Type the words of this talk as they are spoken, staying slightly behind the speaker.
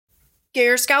Get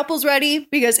your scalpels ready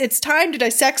because it's time to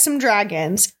dissect some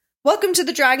dragons. Welcome to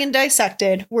the Dragon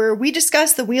Dissected, where we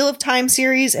discuss the Wheel of Time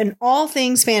series and all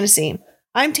things fantasy.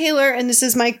 I'm Taylor, and this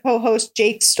is my co-host,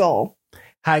 Jake Stoll.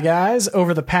 Hi, guys.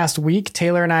 Over the past week,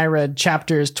 Taylor and I read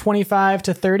chapters 25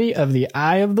 to 30 of The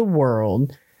Eye of the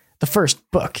World, the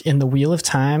first book in the Wheel of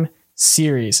Time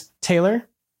series. Taylor,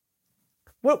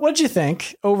 what'd you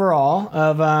think overall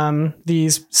of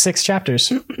these 6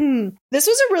 chapters? This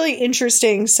was a really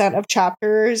interesting set of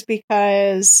chapters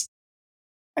because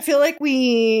I feel like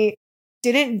we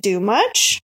didn't do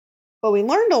much, but we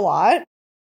learned a lot,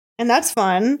 and that's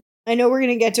fun. I know we're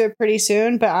going to get to it pretty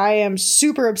soon, but I am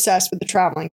super obsessed with the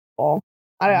traveling people.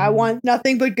 I want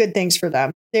nothing but good things for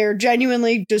them. They're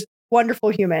genuinely just wonderful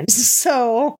humans.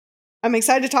 So I'm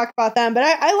excited to talk about them, but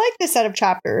I like this set of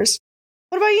chapters.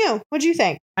 What about you? What do you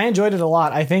think? I enjoyed it a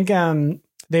lot. I think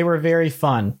they were very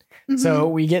fun. Mm-hmm. So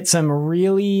we get some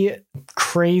really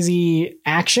crazy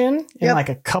action in like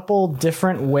a couple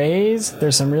different ways.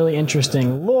 There's some really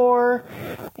interesting lore,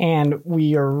 and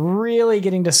we are really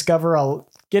getting to discover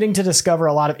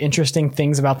a lot of interesting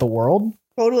things about the world.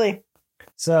 Totally.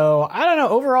 So I don't know.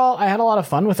 Overall, I had a lot of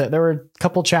fun with it. There were a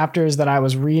couple chapters that I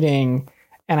was reading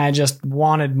and I just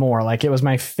wanted more. Like, it was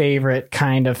my favorite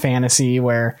kind of fantasy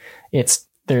where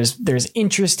there's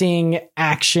interesting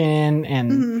action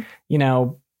and, you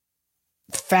know,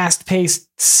 fast paced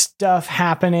stuff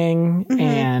happening.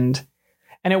 And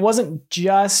it wasn't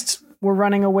just we're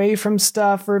running away from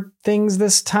stuff or things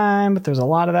this time, but there's a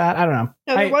lot of that. I don't know.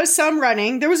 No, there was some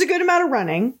running. There was a good amount of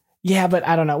running. Yeah, but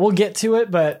I don't know. We'll get to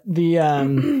it. But the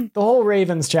the whole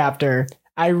Ravens chapter,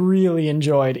 I really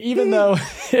enjoyed, even though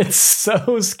it's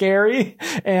so scary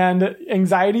and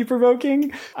anxiety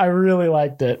provoking. I really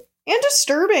liked it. And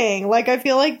disturbing. Like, I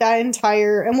feel like that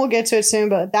entire, and we'll get to it soon,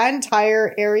 but that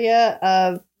entire area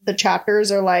of the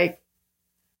chapters are like,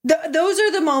 those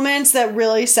are the moments that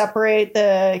really separate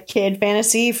the kid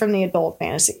fantasy from the adult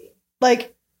fantasy.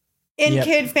 Like, in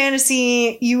kid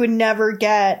fantasy, you would never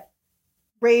get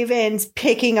ravens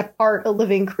picking apart a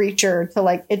living creature to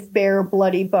like its bare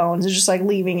bloody bones and just like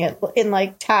leaving it in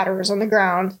like tatters on the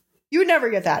ground. You would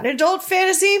never get that. In adult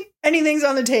fantasy, anything's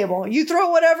on the table. You throw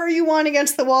whatever you want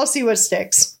against the wall, see what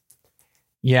sticks.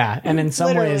 Yeah, and in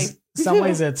some ways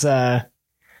it's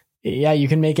you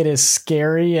can make it as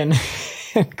scary and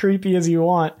creepy as you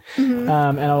want. And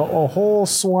a whole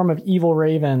swarm of evil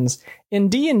ravens. In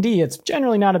D&D, it's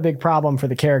generally not a big problem for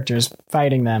the characters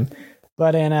fighting them.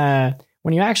 But in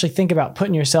when you actually think about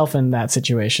putting yourself in that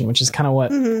situation, which is kind of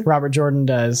what Robert Jordan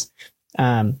does,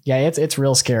 it's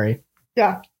real scary.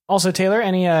 Yeah. Also, Taylor,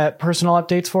 any personal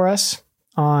updates for us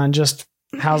on just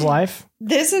how's life?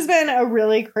 This has been a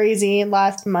really crazy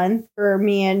last month for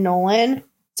me and Nolan.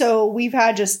 So we've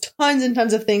had just tons and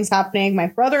tons of things happening. My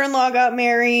brother-in-law got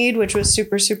married, which was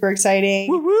super, super exciting.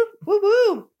 Woo woo. Woo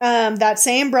woo. That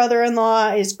same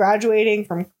brother-in-law is graduating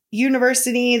from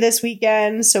university this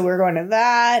weekend, so we're going to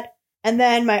that. And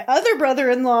then my other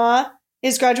brother-in-law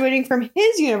is graduating from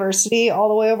his university all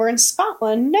the way over in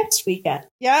Scotland next weekend.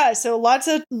 Yeah, so lots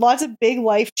of big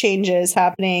life changes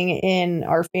happening in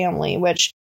our family,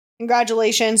 which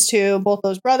congratulations to both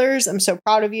those brothers. I'm so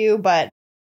proud of you, but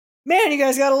man, you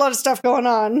guys got a lot of stuff going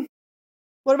on.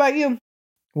 What about you?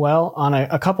 Well, on I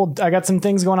got some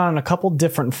things going on a couple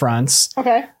different fronts.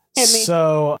 Okay. Hit me.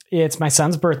 So it's my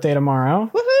son's birthday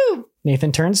tomorrow. Woohoo!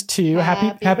 Nathan turns 2.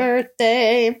 Happy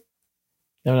birthday.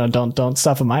 No, don't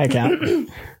stuff on my account.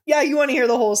 Yeah, you want to hear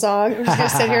the whole song. I'm just going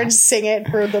to sit here and sing it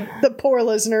for the poor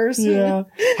listeners. Yeah.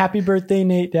 Happy birthday,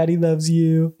 Nate. Daddy loves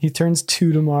you. He turns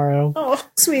 2 tomorrow. Oh,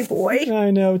 sweet boy.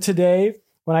 I know. Today,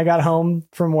 when I got home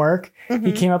from work,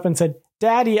 he came up and said,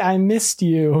 "Daddy, I missed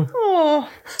you." Oh,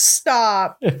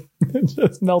 stop. It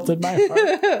just melted my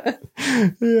heart.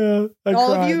 Yeah.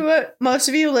 Most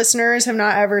of you listeners have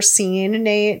not ever seen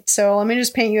Nate. So let me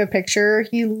just paint you a picture.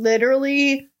 He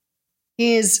literally...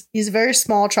 He's a very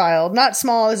small child, not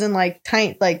small as in like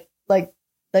tiny, like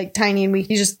tiny and weak.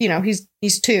 He's just,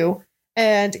 he's 2,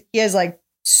 and he has like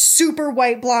super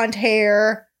white blonde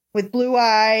hair with blue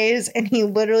eyes. And he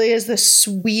literally is the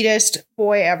sweetest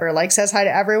boy ever. Like, says hi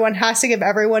to everyone, has to give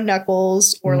everyone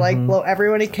knuckles or like blow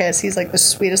everyone a kiss. He's like the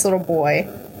sweetest little boy.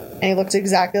 And he looks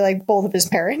exactly like both of his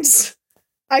parents.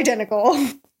 Identical.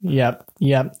 Yep.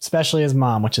 Especially his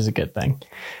mom, which is a good thing.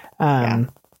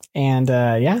 And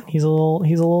he's a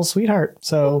little sweetheart.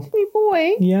 So sweet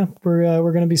boy. Yeah,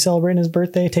 we're gonna be celebrating his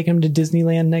birthday, taking him to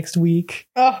Disneyland next week.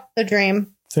 Oh, the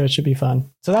dream. So it should be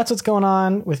fun. So that's what's going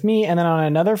on with me. And then on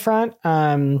another front,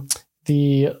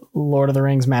 the Lord of the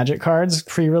Rings Magic cards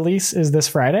pre-release is this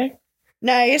Friday.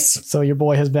 Nice. So your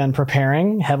boy has been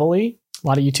preparing heavily. a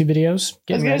lot of YouTube videos.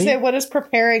 I was going to say, what does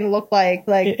preparing look like?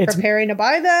 Like it's preparing to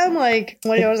buy them? Like,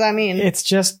 what does that mean? It's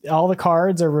just all the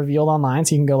cards are revealed online,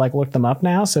 so you can go like look them up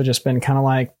now. So just been kind of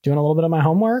like doing a little bit of my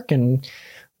homework and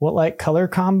what like color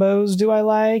combos do I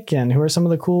like and who are some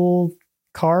of the cool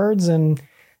cards and,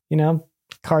 you know,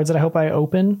 cards that I hope I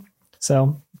open.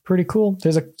 So pretty cool.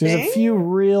 There's a few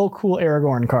real cool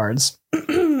Aragorn cards.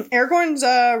 Aragorn's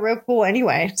real cool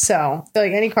anyway. So I feel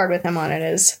like any card with him on it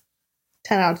is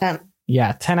 10 out of 10.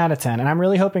 Yeah, 10 out of 10. And I'm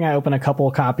really hoping I open a couple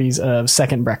of copies of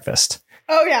Second Breakfast.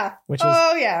 Oh, yeah. Which is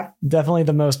definitely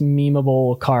the most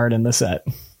memeable card in the set.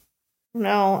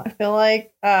 No, I feel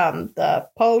like the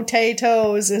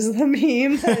potatoes is the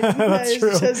meme. That's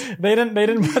true. They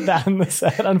didn't put that in the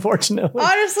set, unfortunately.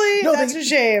 Honestly, that's a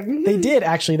shame. They did,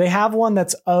 actually. They have one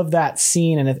that's of that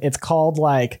scene, and it's called,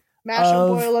 like... Mash them,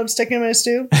 boil them, stick them in a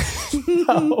stew?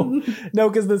 No,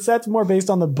 because the set's more based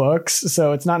on the books,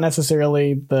 so it's not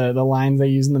necessarily the lines they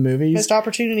use in the movies. Missed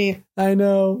opportunity. I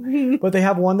know. But they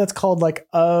have one that's called, like,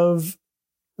 of...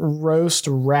 roast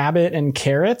rabbit and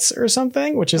carrots or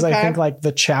something, which is I think like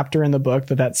the chapter in the book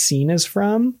that scene is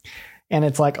from, and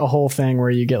it's like a whole thing where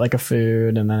you get like a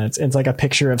food and then it's like a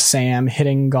picture of Sam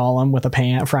hitting Gollum with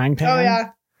a frying pan. Oh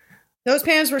yeah, those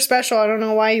pans were special. I don't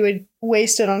know why you would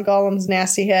waste it on Gollum's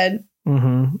nasty head.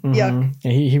 Yuck.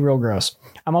 Yeah, he real gross.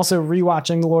 I'm also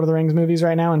rewatching the Lord of the Rings movies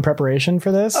right now in preparation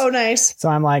for this. Oh nice. So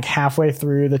I'm like halfway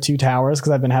through the Two Towers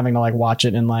because I've been having to like watch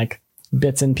it in like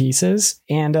bits and pieces.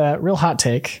 And real hot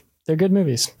take, they're good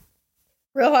movies.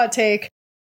 Real hot take,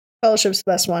 Fellowship's the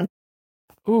best one.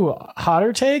 Ooh,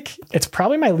 hotter take, it's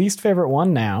probably my least favorite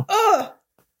one now. Oh,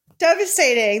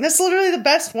 devastating. That's literally the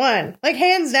best one, like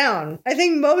hands down. I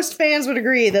think most fans would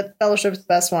agree that Fellowship's the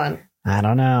best one. I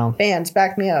don't know. Fans,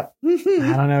 back me up. I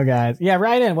don't know, guys. Yeah,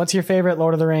 write in. What's your favorite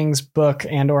Lord of the Rings book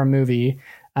and or movie?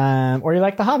 Or you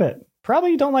like The Hobbit?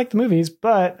 Probably you don't like the movies,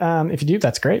 but if you do,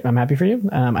 that's great. I'm happy for you.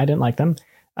 I didn't like them,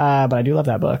 but I do love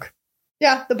that book.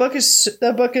 Yeah, the book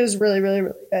is really, really,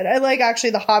 really good. I like actually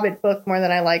the Hobbit book more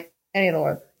than I like any of the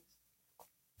Lord.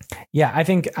 Yeah, I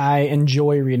think I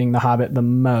enjoy reading The Hobbit the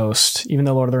most, even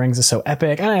though Lord of the Rings is so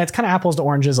epic. I don't know, it's kind of apples to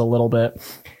oranges a little bit.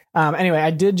 Anyway,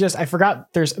 I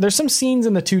forgot there's some scenes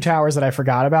in the Two Towers that I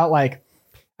forgot about. Like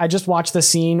I just watched the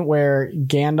scene where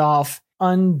Gandalf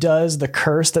undoes the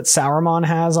curse that Sauron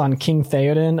has on King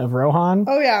Theoden of Rohan.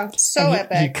 Oh yeah, so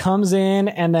epic. He comes in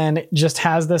and then just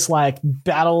has this like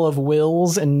battle of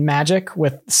wills and magic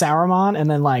with Sauron and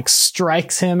then like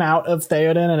strikes him out of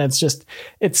Theoden, and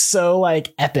it's so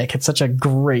like epic. It's such a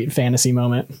great fantasy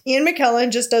moment. Ian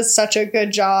McKellen just does such a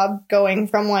good job going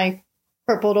from like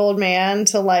crippled old man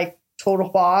to like total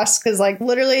boss, because like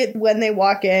literally when they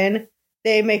walk in,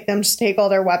 they make them just take all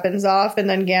their weapons off, and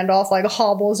then Gandalf like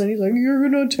hobbles and he's like, "You're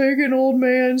gonna take an old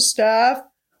man's staff?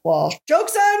 Well,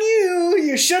 joke's on you.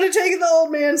 You should have taken the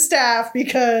old man's staff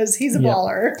because he's a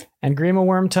baller." And Grima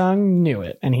Wormtongue knew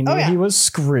it, and he knew he was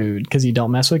screwed because you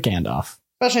don't mess with Gandalf.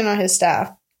 Especially not his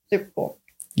staff. Super cool.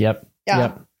 Yep. Yeah.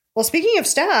 Yep. Well, speaking of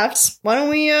staffs, why don't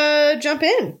we jump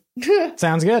in?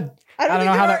 Sounds good. I don't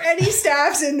think there are any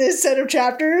staffs in this set of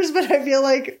chapters, but I feel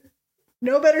like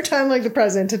no better time like the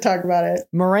present to talk about it.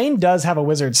 Moraine does have a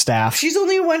wizard staff. She's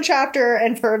only one chapter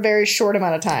and for a very short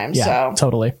amount of time. Yeah,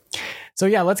 totally. So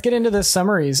yeah, let's get into the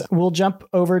summaries. We'll jump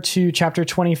over to chapter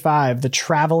 25, the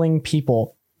traveling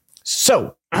people.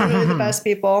 So really the best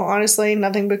people. Honestly,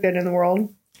 nothing but good in the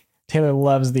world. Taylor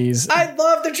loves these. I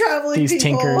love the traveling people.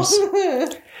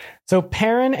 Tinkers. So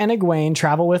Perrin and Egwene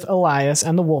travel with Elias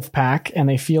and the wolf pack, and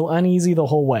they feel uneasy the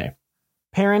whole way.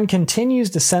 Perrin continues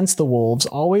to sense the wolves,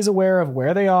 always aware of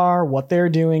where they are, what they're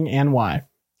doing, and why.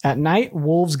 At night,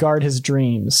 wolves guard his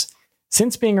dreams.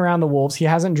 Since being around the wolves, he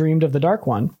hasn't dreamed of the Dark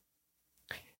One.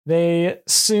 They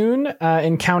soon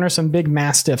encounter some big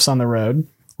mastiffs on the road,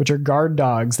 which are guard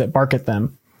dogs that bark at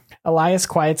them. Elias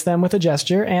quiets them with a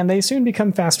gesture, and they soon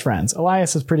become fast friends.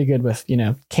 Elias is pretty good with,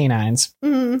 canines.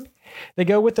 Mm-hmm. They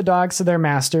go with the dogs to their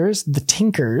masters, the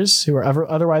Tinkers, who are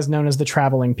otherwise known as the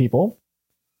traveling people.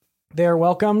 They are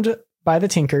welcomed by the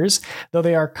Tinkers, though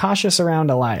they are cautious around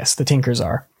Elias, the Tinkers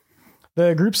are.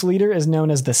 The group's leader is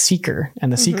known as the Seeker,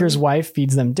 and the Seeker's wife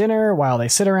feeds them dinner while they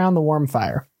sit around the warm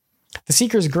fire. The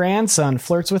Seeker's grandson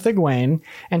flirts with Egwene,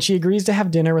 and she agrees to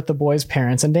have dinner with the boy's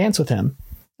parents and dance with him.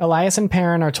 Elias and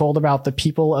Perrin are told about the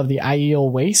people of the Aiel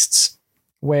Wastes,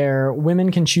 where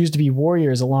women can choose to be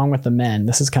warriors along with the men.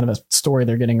 This is kind of a story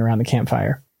they're getting around the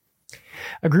campfire.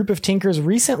 A group of Tinkers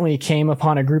recently came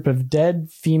upon a group of dead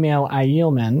female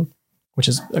Aiel men, which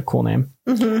is a cool name,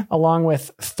 along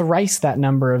with thrice that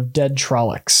number of dead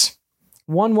Trollocs.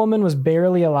 One woman was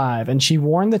barely alive, and she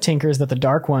warned the Tinkers that the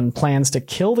Dark One plans to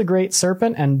kill the Great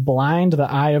Serpent and blind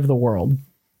the eye of the world.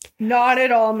 Not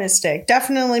at all mystic.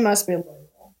 Definitely must be loyal.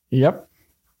 Yep.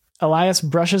 Elias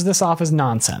brushes this off as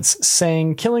nonsense,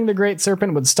 saying killing the Great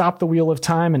Serpent would stop the Wheel of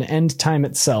Time and end time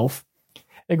itself.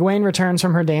 Egwene returns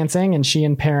from her dancing, and she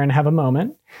and Perrin have a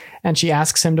moment, and she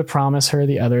asks him to promise her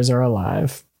the others are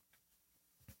alive.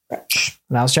 That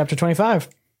was chapter 25.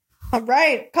 All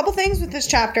right. Couple things with this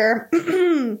chapter.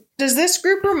 Does this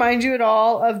group remind you at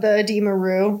all of the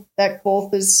Ademaru that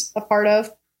Golth is a part of?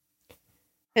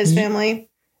 His family?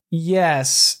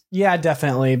 Yes. Yeah,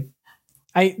 definitely.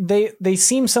 They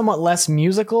seem somewhat less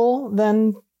musical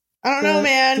than I don't know,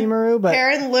 man. Ademaru, but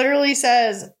Perrin literally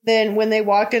says then when they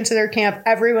walked into their camp,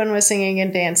 everyone was singing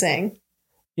and dancing.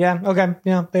 Yeah, okay.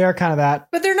 Yeah, they are kind of that.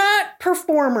 But they're not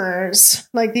performers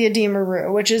like the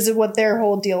Ademaru, which is what their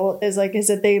whole deal is like, is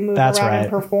that they move around and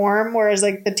perform, whereas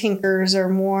like the Tinkers are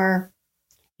more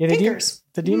Tinkers.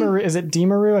 The Ademaru, is it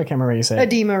Demaru? I can't remember how you say it.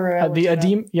 Ademaru.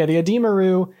 The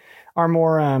Ademaru are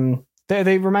more,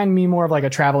 they remind me more of like a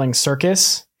traveling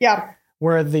circus. Yeah.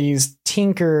 Where these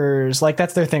Tinkers, like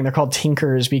that's their thing. They're called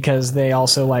Tinkers because they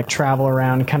also like travel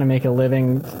around and kind of make a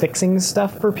living fixing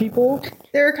stuff for people.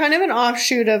 They're kind of an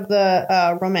offshoot of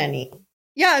the Romani.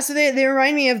 Yeah, so they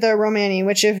remind me of the Romani,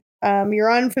 which if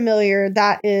you're unfamiliar,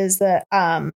 that is the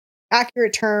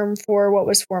accurate term for what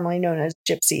was formerly known as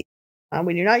gypsy.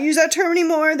 We do not use that term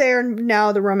anymore. They are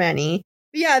now the Romani.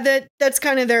 But yeah, that's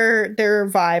kind of their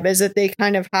vibe, is that they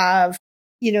kind of have,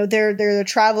 you know, they're the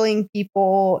traveling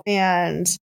people. And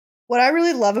what I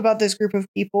really love about this group of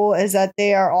people is that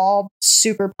they are all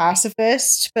super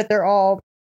pacifist, but they're all,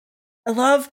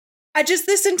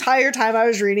 this entire time I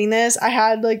was reading this, I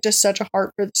had like just such a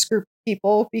heart for this group of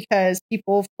people, because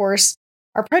people, of course,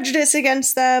 are prejudiced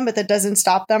against them, but that doesn't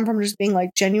stop them from just being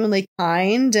like genuinely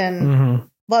kind and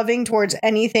loving towards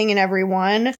anything and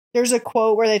everyone. There's a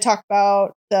quote where they talk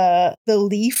about the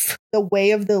leaf, the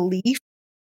way of the leaf,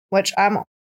 which I'm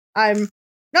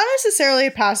not necessarily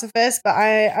a pacifist, but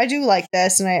I do like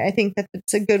this, and I think that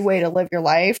it's a good way to live your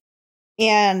life.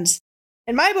 And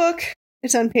in my book,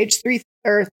 it's on page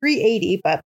 380,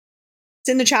 but it's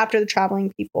in the chapter The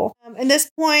Traveling People. At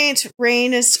this point,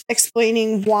 Rain is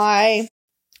explaining why.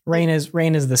 Rain is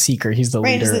the seeker. He's the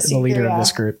leader of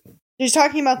this group. He's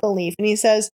talking about the leaf, and he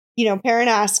says, you know, Perrin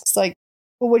asks, like,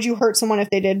 well, would you hurt someone if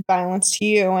they did violence to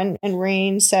you? And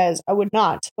Rain says, I would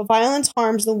not. But violence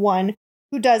harms the one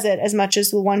who does it as much as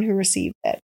the one who received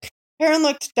it. Perrin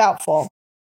looked doubtful.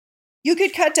 You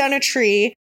could cut down a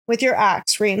tree with your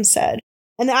axe, Rain said,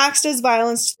 and the axe does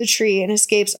violence to the tree and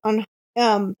escapes unharmed.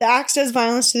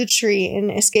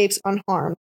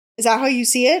 Is that how you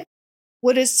see it?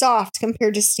 Wood is soft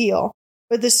compared to steel,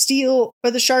 but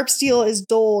the sharp steel is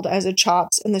dulled as it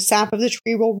chops, and the sap of the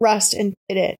tree will rust and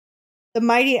pit it. The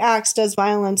mighty axe does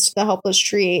violence to the helpless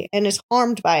tree and is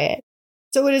harmed by it.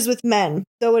 So it is with men,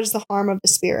 though it is the harm of the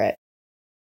spirit.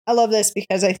 I love this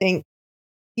because I think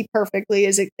he perfectly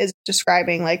is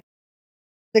describing like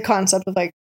the concept of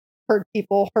like hurt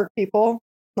people.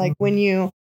 Like when you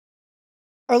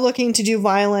are looking to do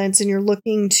violence and you're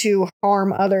looking to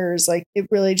harm others, like it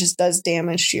really just does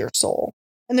damage to your soul.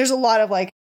 And there's a lot of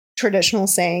like traditional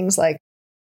sayings like,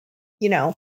 you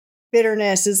know,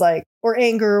 bitterness is like, or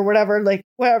anger or whatever, like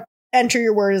whatever, enter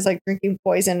your word is like drinking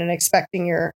poison and expecting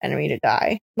your enemy to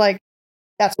die. Like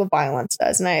that's what violence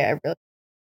does. And I really,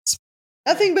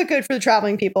 nothing but good for the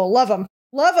traveling people. Love them.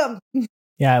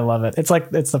 Yeah, I love it.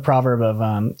 It's the proverb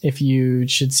of if you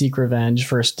should seek revenge,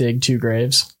 first dig 2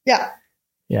 graves. Yeah.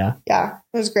 It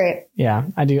was great. Yeah,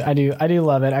 I do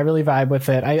love it. I really vibe with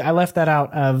it. I left that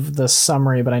out of the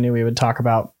summary, but I knew we would talk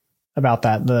about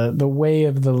that. The way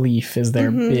of the leaf is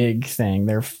their big thing.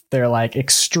 They're like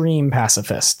extreme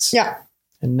pacifists. Yeah.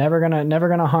 And never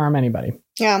gonna harm anybody.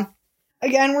 Yeah.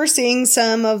 Again, we're seeing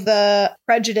some of the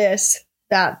prejudice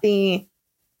that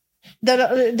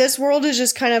this world is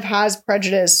just kind of has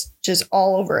prejudice just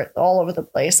all over the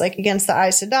place, like against the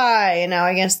Aes Sedai and now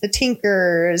against the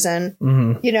Tinkers, and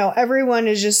you know, everyone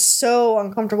is just so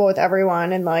uncomfortable with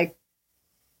everyone, and like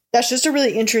that's just a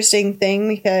really interesting thing,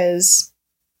 because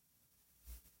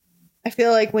I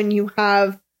feel like when you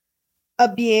have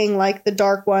a being like the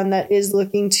Dark One that is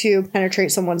looking to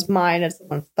penetrate someone's mind and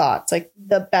someone's thoughts, like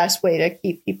the best way to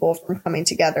keep people from coming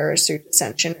together is through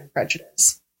dissension and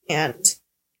prejudice. And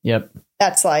yep,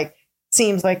 that's like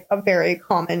seems like a very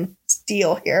common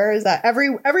deal here, is that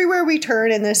everywhere we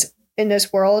turn in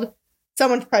this world,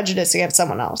 someone's prejudiced against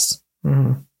someone else.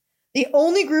 The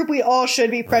only group we all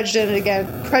should be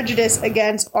prejudiced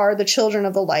against are the Children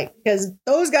of the Light, because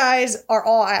those guys are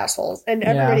all assholes and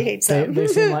everybody hates them. They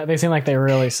seem like they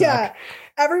really suck. Yeah.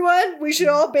 Everyone, we should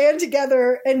all band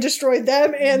together and destroy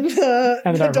them and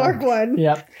the Dark One.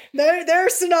 Yep. They're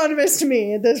synonymous to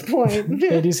me at this point.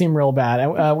 They do seem real bad.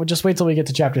 We'll just wait till we get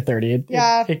to chapter 30.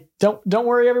 Don't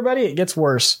worry, everybody. It gets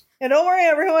worse. And don't worry,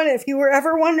 everyone. If you were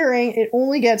ever wondering, it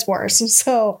only gets worse.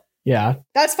 So yeah,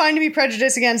 that's fine to be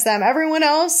prejudiced against them. Everyone,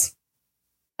 let's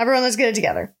get it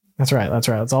together. That's right.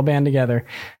 Let's all band together.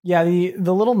 Yeah,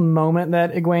 the little moment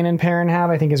that Egwene and Perrin have,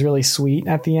 I think, is really sweet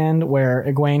at the end, where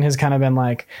Egwene has kind of been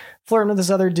like flirting with this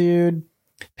other dude.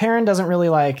 Perrin doesn't really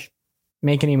like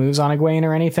make any moves on Egwene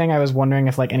or anything. I was wondering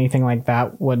if like anything like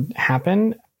that would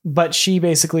happen, but she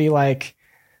basically like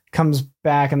comes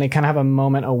back and they kind of have a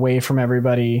moment away from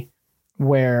everybody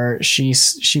where she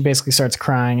basically starts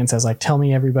crying and says like, tell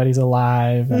me everybody's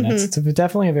alive. And it's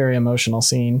definitely a very emotional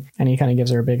scene. And he kind of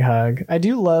gives her a big hug. I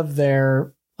do love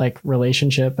their like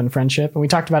relationship and friendship. And we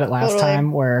talked about it last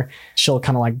time where she'll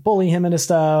kind of like bully him into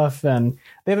stuff. And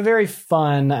they have a very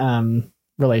fun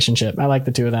relationship. I like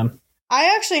the two of them.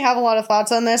 I actually have a lot of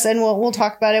thoughts on this, and we'll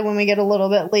talk about it when we get a little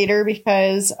bit later,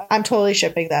 because I'm totally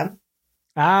shipping them.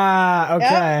 Ah,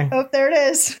 okay. Yep. Oh, there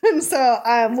it is. And so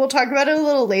we'll talk about it a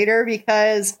little later,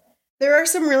 because there are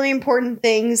some really important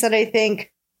things that I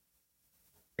think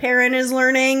Perrin is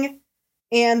learning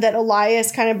and that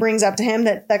Elias kind of brings up to him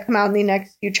that come out in the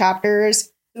next few chapters.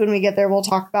 When we get there, we'll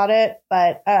talk about it.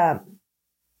 But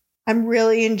I'm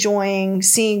really enjoying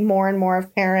seeing more and more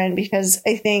of Perrin, because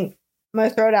I think, I'm going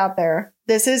to throw it out there,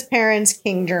 this is Perrin's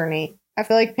king journey. I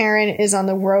feel like Perrin is on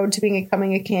the road to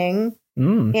becoming a king.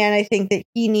 And I think that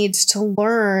he needs to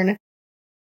learn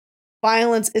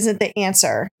violence isn't the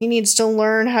answer. He needs to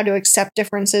learn how to accept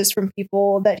differences from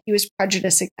people that he was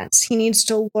prejudiced against. He needs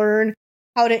to learn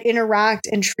how to interact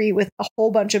and treat with a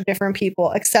whole bunch of different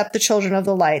people, except the Children of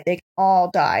the Light. They can all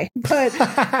die. But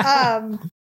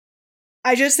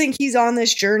I just think he's on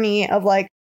this journey of like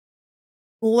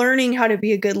learning how to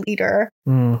be a good leader.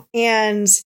 And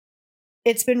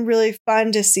it's been really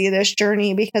fun to see this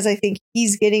journey, because I think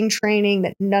he's getting training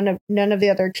that none of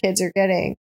the other kids are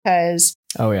getting, because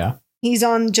he's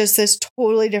on just this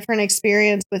totally different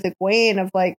experience with Egwene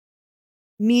of like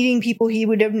meeting people he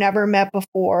would have never met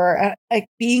before, like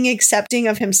being accepting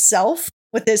of himself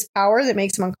with this power that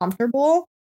makes him uncomfortable,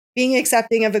 being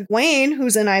accepting of Egwene,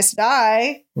 who's a nice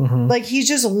guy. Like he's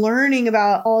just learning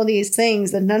about all these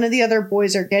things that none of the other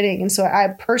boys are getting. And so I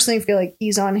personally feel like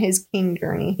he's on his king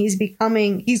journey. He's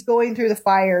going through the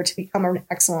fire to become an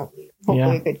excellent leader,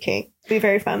 hopefully a good king. It'll be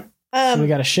very fun. So we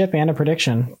got a ship and a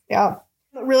prediction. Yeah.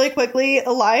 Really quickly,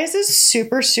 Elias is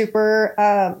super,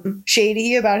 super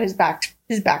shady about his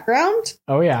background.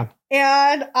 Oh yeah.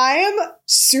 And I am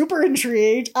super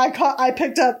intrigued. I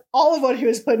picked up all of what he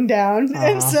was putting down.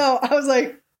 And so I was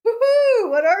like, woohoo,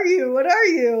 what are you? What are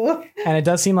you? And it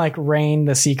does seem like Rain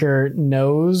the Seeker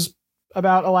knows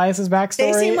about Elias's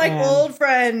backstory. They seem like old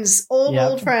friends.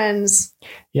 Old friends.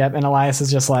 Yep. And Elias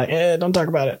is just like, don't talk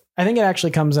about it. I think it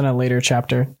actually comes in a later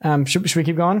chapter. Should we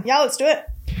keep going? Yeah, let's do it.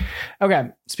 Okay.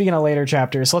 Speaking of later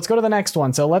chapters, so let's go to the next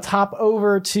one. So let's hop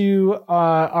over to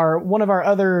one of our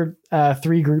other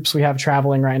three groups we have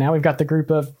traveling right now. We've got the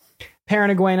group of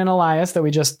Perrin, Egwene, and Elias that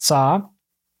we just saw.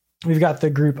 We've got the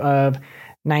group of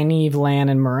Nynaeve, Lan,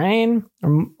 and Moiraine,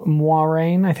 or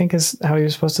Moiraine, I think is how you're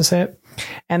supposed to say it.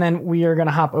 And then we are going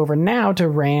to hop over now to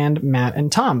Rand, Mat,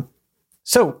 and Tom.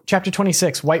 So, chapter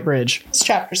 26, Whitebridge. This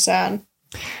chapter's sad.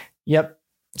 Yep.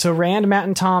 So Rand, Mat,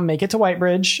 and Tom make it to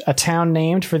Whitebridge, a town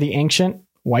named for the ancient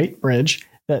White Bridge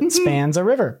that spans a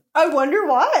river. I wonder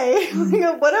why.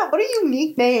 What a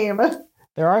unique name.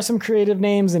 There are some creative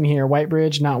names in here.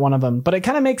 Whitebridge, not one of them. But it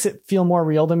kind of makes it feel more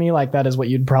real to me, like that is what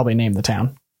you'd probably name the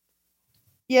town.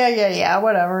 Yeah,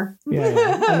 whatever.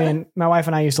 Yeah. I mean, my wife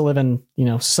and I used to live in,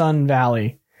 Sun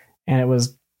Valley, and it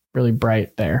was really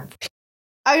bright there.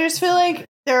 I just feel like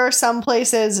there are some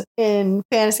places in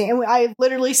fantasy, and I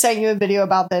literally sent you a video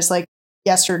about this like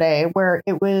yesterday, where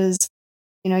it was,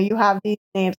 you have these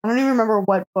names. I don't even remember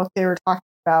what book they were talking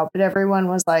about, but everyone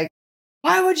was like,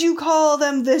 why would you call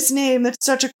them this name? That's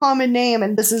such a common name.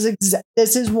 And this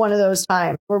is one of those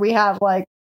times where we have like,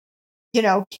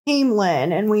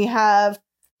 Camelin, and we have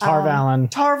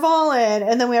Tarvalin,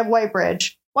 and then we have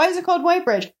Whitebridge. Why is it called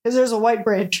Whitebridge? Because there's a white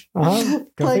bridge. Go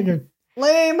figure.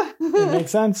 Lame. It makes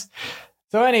sense.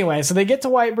 So anyway, so they get to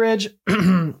Whitebridge.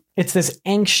 It's this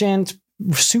ancient,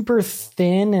 super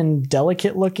thin and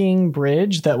delicate looking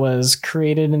bridge that was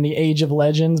created in the Age of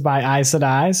Legends by Aes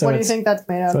Sedai. So what do you think that's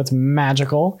made of? So it's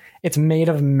magical. It's made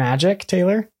of magic,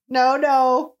 Taylor.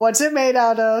 No. What's it made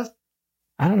out of?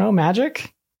 I don't know,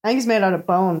 magic? I think he's made out of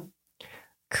bone.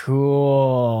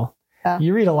 Cool. Yeah.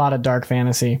 You read a lot of dark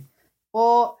fantasy.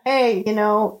 Well, hey,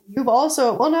 you've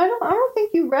also, well, no, I don't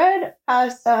think you read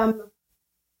past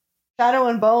Shadow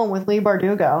and Bone with Leigh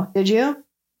Bardugo. Did you?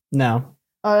 No.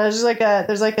 Oh, there's like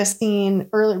a scene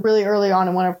really early on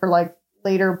in one of her like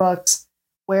later books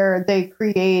where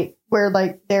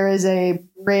there is a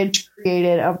bridge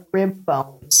created of rib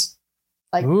bones,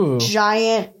 like Ooh.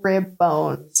 giant rib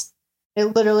bones.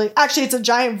 It's a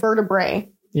giant vertebrae.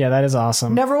 Yeah, that is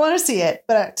awesome. Never want to see it,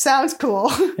 but it sounds cool.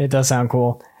 It does sound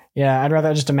cool. Yeah, I'd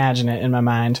rather just imagine it in my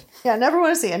mind. Yeah, never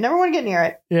want to see it. Never want to get near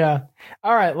it. Yeah.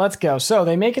 All right, let's go. So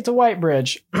they make it to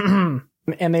Whitebridge,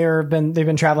 and they've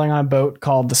been traveling on a boat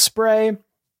called the Spray.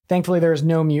 Thankfully, there's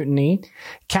no mutiny.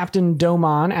 Captain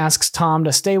Domon asks Tom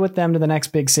to stay with them to the next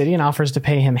big city and offers to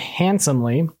pay him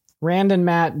handsomely. Rand and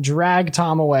Matt drag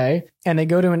Tom away, and they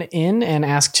go to an inn and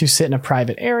ask to sit in a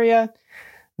private area.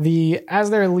 As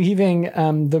they're leaving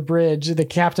the bridge, the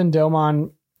Captain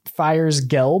Domon fires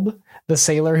Gelb, the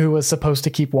sailor who was supposed to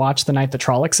keep watch the night the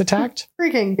Trollocs attacked.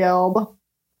 Freaking Gelb.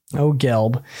 Oh,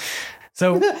 Gelb.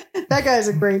 So that guy's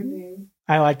a great name.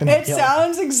 I like the name. It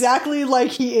sounds exactly like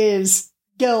he is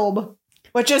Gelb,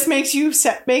 which just makes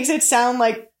it sound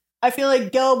like I feel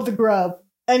like Gelb the Grub,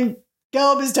 and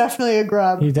Gelb is definitely a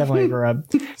grub. He's definitely a grub.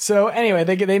 So anyway,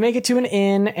 they make it to an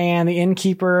inn, and the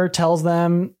innkeeper tells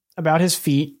them about his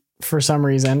feet for some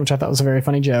reason, which I thought was a very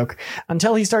funny joke,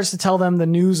 until he starts to tell them the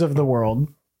news of the world.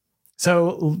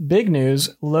 So big news,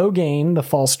 Logain, the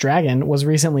false dragon, was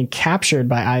recently captured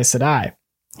by Aes Sedai.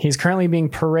 He's currently being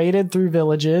paraded through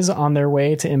villages on their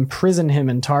way to imprison him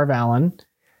in Tar Valon.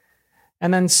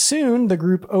 And then soon the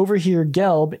group overhear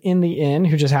Gelb in the inn,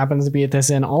 who just happens to be at this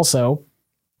inn also,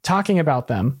 talking about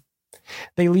them.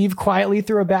 They leave quietly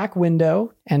through a back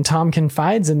window, and Tom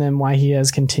confides in them why he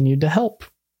has continued to help.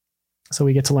 So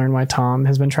we get to learn why Tom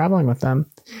has been traveling with them.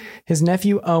 His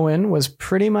nephew Owen was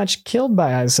pretty much killed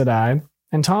by Aes Sedai,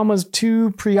 and Tom was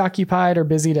too preoccupied or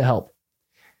busy to help.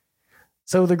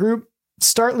 So the group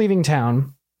start leaving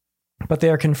town, but they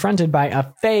are confronted by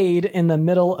a fade in the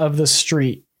middle of the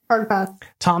street. Hard pass.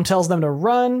 Tom tells them to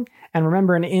run and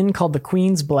remember an inn called the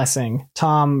Queen's Blessing.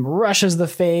 Tom rushes the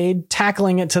fade,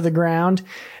 tackling it to the ground.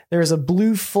 There's a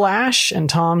blue flash, and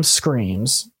Tom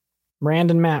screams.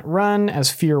 Rand and Matt run as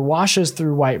fear washes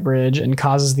through Whitebridge and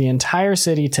causes the entire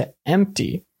city to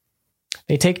empty.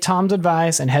 They take Tom's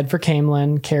advice and head for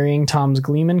Camelin, carrying Tom's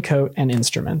gleeman coat and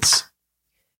instruments.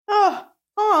 Oh,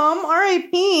 Tom,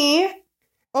 R.I.P.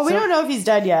 Well, we don't know if he's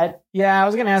dead yet. Yeah, I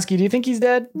was going to ask you, do you think he's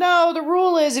dead? No, the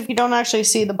rule is if you don't actually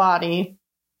see the body,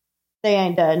 they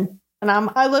ain't dead. And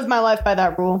I live my life by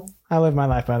that rule. I live my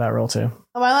life by that rule too.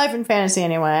 My life in fantasy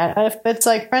anyway. If it's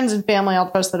like friends and family,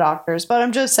 I'll trust the doctors. But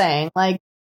I'm just saying, like,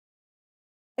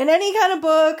 in any kind of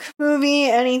book, movie,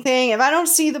 anything, if I don't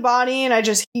see the body and I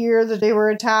just hear that they were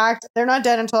attacked, they're not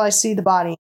dead until I see the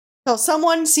body. Until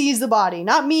someone sees the body.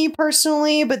 Not me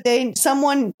personally, but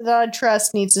someone that I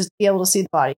trust needs to be able to see the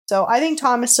body. So I think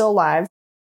Tom is still alive.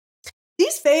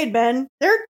 These fade men,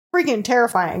 they're freaking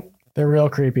terrifying. They're real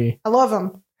creepy. I love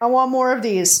them. I want more of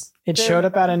these. It showed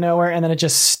up out of nowhere, and then it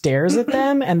just stares at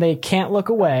them, and they can't look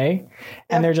away,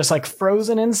 and they're just like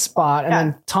frozen in spot. And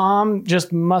then Tom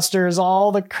just musters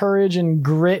all the courage and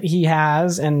grit he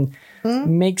has and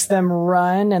makes them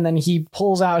run, and then he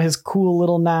pulls out his cool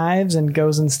little knives and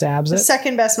goes and stabs it.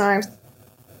 Second best knives.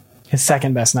 His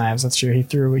second best knives. That's true. He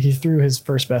threw his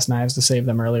first best knives to save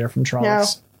them earlier from Trollocs. Yeah.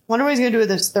 Wonder what he's gonna do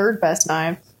with his third best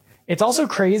knife. It's also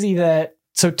crazy that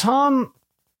Tom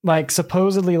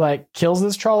supposedly kills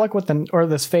this Trolloc or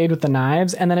this fade with the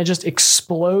knives, and then it just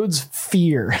explodes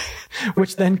fear,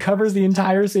 which then covers the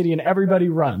entire city and everybody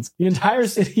runs. The entire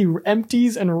city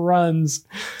empties and runs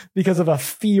because of a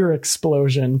fear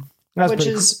explosion. Which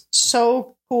is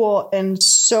so cool and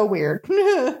so weird.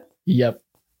 Yep.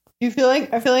 I feel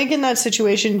like in that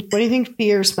situation, what do you think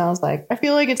fear smells like? I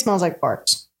feel like it smells like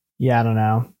farts. Yeah, I don't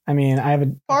know. I mean,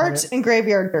 farts and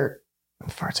graveyard dirt.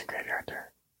 Farts and graveyard dirt.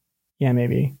 Yeah,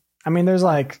 maybe. I mean, there's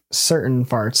certain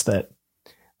farts that,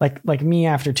 like me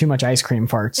after too much ice cream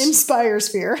farts. Inspires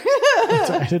fear. That's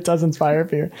right, it does inspire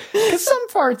fear. Because some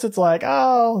farts, it's like,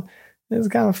 oh, it's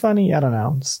kind of funny. I don't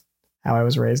know. It's how I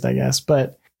was raised, I guess.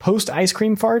 But post ice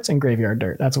cream farts and graveyard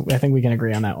dirt. I think we can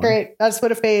agree on that one. Great. That's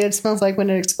what a fade smells like when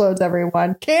it explodes,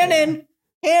 everyone. Cannon.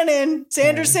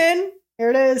 Sanderson. Here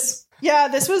it is. Yeah,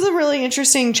 this was a really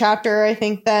interesting chapter. I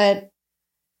think that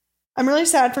I'm really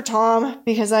sad for Tom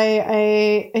because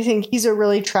I think he's a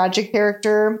really tragic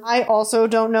character. I also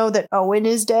don't know that Owen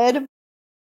is dead.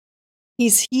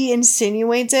 He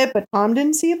insinuates it, but Tom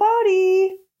didn't see a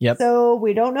body. Yep. So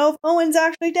we don't know if Owen's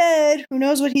actually dead. Who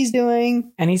knows what he's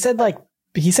doing? And he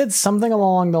said something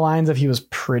along the lines of he was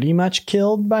pretty much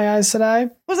killed by Aes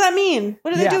Sedai. What does that mean?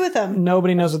 What do they do with him?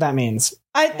 Nobody knows what that means.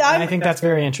 I think that's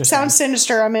very interesting. Sounds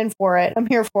sinister. I'm in for it. I'm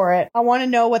here for it. I want to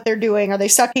know what they're doing. Are they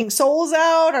sucking souls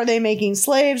out? Are they making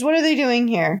slaves? What are they doing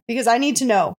here? Because I need to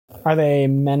know. Are they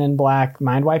men in black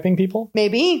mind wiping people?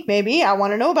 Maybe. I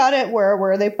want to know about it. Where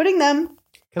are they putting them?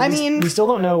 We still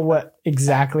don't know what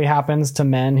exactly happens to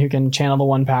men who can channel the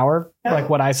one power, like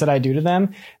what I said I do to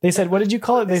them. They said, what did you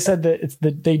call it? They said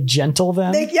that they gentle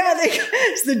them.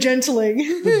 It's the gentling.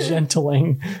 The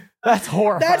gentling. That's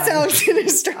horrifying. That sounds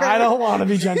sinister. I don't want to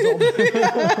be gentled.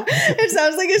 It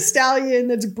sounds like a stallion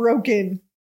that's broken.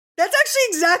 That's actually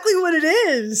exactly what it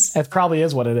is. That probably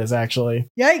is what it is, actually.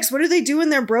 Yikes. What do they do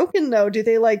when they're broken, though? Do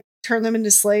they, turn them into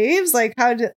slaves?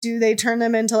 How do they turn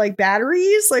them into,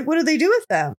 batteries? What do they do with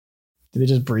them? Do they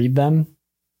just breed them?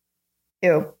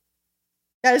 Ew.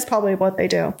 That is probably what they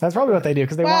do. That's probably what they do,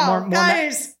 because they want more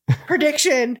guys,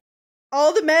 prediction.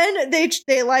 All the men, they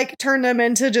turn them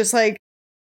into just,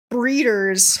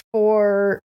 breeders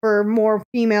for more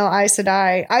female Aes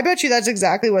Sedai. I bet you that's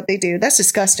exactly what they do. That's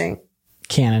disgusting.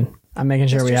 Canon. I'm making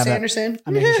sure we have Sanderson. that.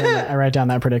 I'm making sure that I write down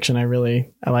that prediction. I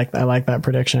like that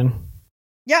prediction.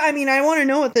 Yeah, I mean, I want to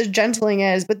know what this gentling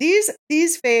is, but these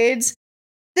fades,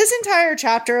 this entire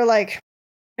chapter,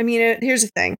 here's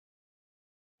the thing.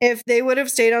 If they would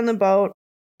have stayed on the boat,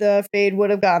 the fade would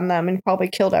have gotten them and probably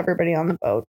killed everybody on the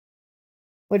boat,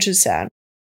 which is sad.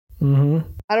 Mm-hmm.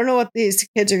 I don't know what these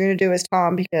kids are going to do as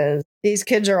Tom, because these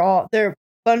kids are they're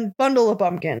bundle of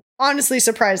bumpkins. Honestly,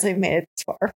 surprised they've made it this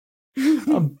far.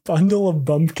 A bundle of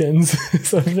bumpkins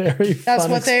is a very That's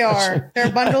what they are. They're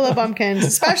a bundle of bumpkins,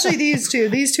 especially these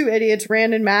two idiots,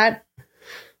 Rand and Matt.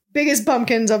 Biggest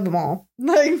bumpkins of them all.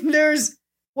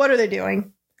 What are they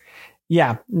doing?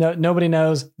 Yeah, nobody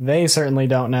knows. They certainly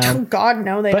don't know. Oh, God,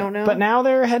 no, they don't know. But now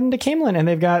they're heading to Camelin, and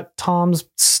they've got Tom's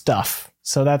stuff.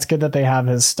 So that's good that they have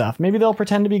his stuff. Maybe they'll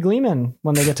pretend to be Gleeman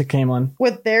when they get to Camelin.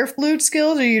 With their flute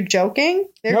skills? Are you joking?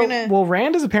 Well,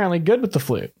 Rand is apparently good with the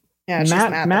flute. Yeah,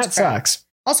 Matt sucks.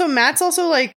 Also, Matt's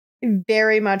also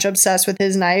very much obsessed with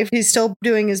his knife. He's still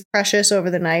doing his precious over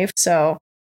the knife, so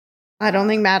I don't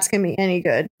think Matt's gonna be any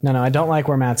good. No, I don't like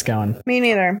where Matt's going. Me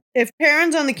neither. If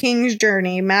Perrin's on the King's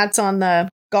journey, Matt's on the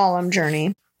Gollum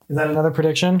journey. Is that another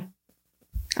prediction?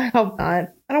 I hope not.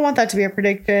 I don't want that to be a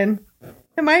prediction.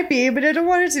 It might be, but I don't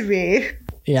want it to be.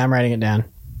 Yeah, I'm writing it down.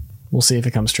 We'll see if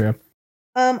it comes true.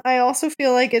 I also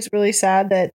feel like it's really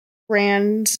sad that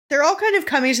Rand, they're all kind of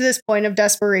coming to this point of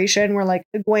desperation where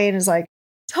Egwene is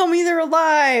tell me they're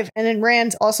alive. And then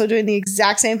Rand's also doing the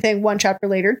exact same thing one chapter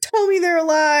later. Tell me they're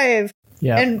alive.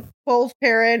 Yeah. And both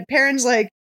Perrin's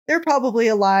they're probably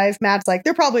alive. Matt's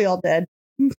they're probably all dead.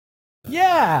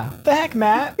 Yeah. The heck,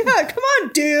 Matt? Yeah, come on,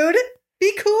 dude.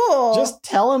 Be cool. Just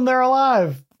tell them they're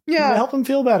alive. Yeah. Help them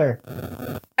feel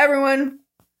better. Everyone,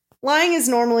 lying is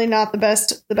normally not the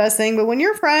best thing, but when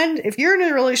your friend, if you're in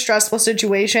a really stressful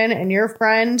situation and your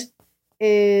friend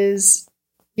is,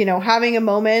 having a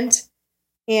moment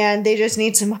and they just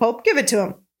need some hope, give it to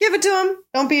them. Give it to them.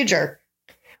 Don't be a jerk.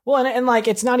 Well, and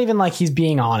it's not even he's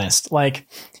being honest.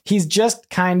 He's just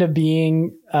kind of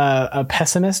being a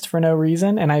pessimist for no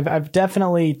reason. And I've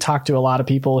definitely talked to a lot of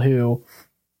people who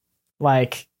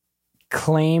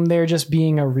claim they're just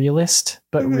being a realist,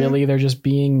 but really they're just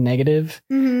being negative.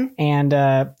 Mm-hmm.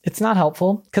 And it's not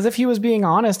helpful, because if he was being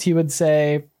honest, he would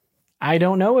say, I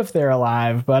don't know if they're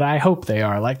alive, but I hope they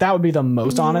are. That would be the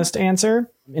most honest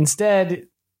answer. Instead,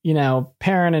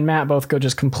 Perrin and Matt both go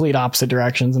just complete opposite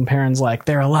directions, and Perrin's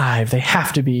they're alive, they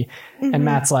have to be. And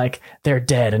Matt's they're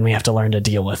dead and we have to learn to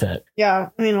deal with it. Yeah,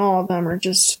 I mean, all of them are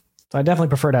just... So I definitely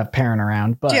prefer to have Perrin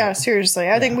around. But yeah, seriously.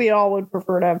 I think we all would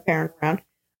prefer to have Perrin around.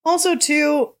 Also,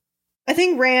 too, I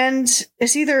think Rand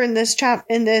is either in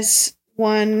this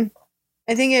one.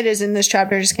 I think it is in this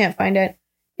chapter. I just can't find it.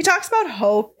 He talks about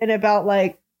hope and about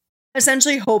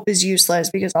essentially hope is useless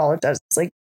because all it does is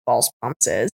false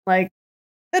promises.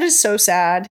 That is so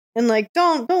sad. And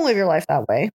don't live your life that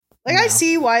way. No. I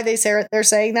see why they're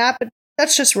saying that, but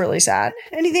that's just really sad.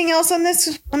 Anything else on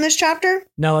this chapter?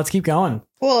 No, let's keep going.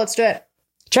 Cool, let's do it.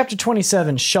 Chapter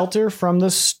 27, Shelter from the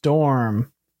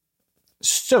Storm.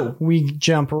 So we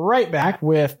jump right back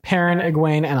with Perrin,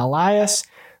 Egwene, and Elias,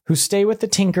 who stay with the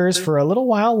Tinkers for a little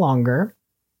while longer.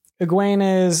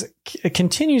 Egwene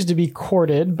continues to be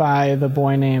courted by a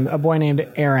boy named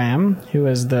Aram, who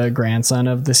is the grandson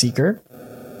of the Seeker,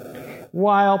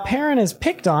 while Perrin is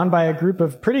picked on by a group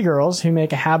of pretty girls who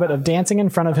make a habit of dancing in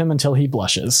front of him until he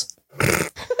blushes.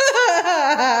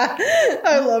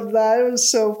 I loved that. It was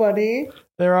so funny.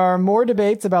 There are more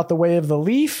debates about the way of the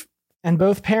leaf, and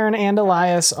both Perrin and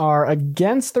Elias are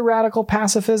against the radical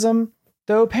pacifism,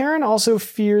 though Perrin also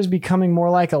fears becoming more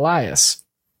like Elias.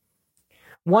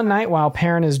 One night while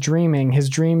Perrin is dreaming, his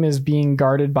dream is being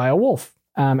guarded by a wolf.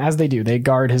 As they do, they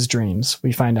guard his dreams,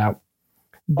 we find out.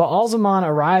 Baalzamon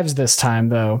arrives this time,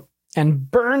 though, and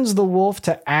burns the wolf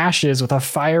to ashes with a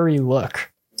fiery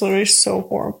look. It's literally so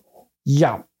horrible.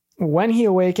 Yeah. When he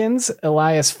awakens,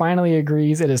 Elias finally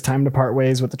agrees it is time to part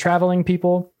ways with the traveling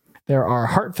people. There are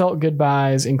heartfelt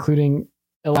goodbyes, including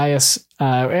Elias,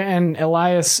 and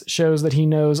Elias shows that he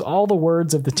knows all the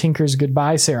words of the Tinker's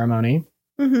goodbye ceremony.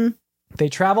 Mm-hmm. They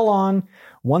travel on,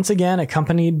 once again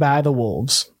accompanied by the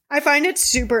wolves. I find it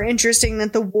super interesting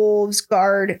that the wolves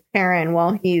guard Perrin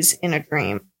while he's in a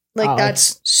dream. Like,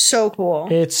 that's so cool.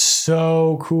 It's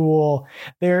so cool.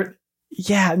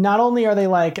 Not only are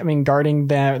they guarding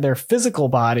their physical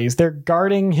bodies, they're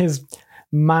guarding his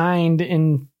mind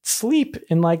in sleep,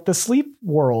 in like the sleep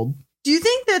world. Do you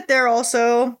think that they're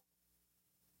also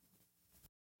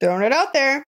throwing it out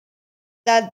there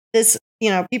that this,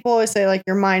 people always say like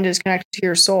your mind is connected to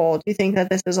your soul. Do you think that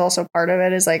this is also part of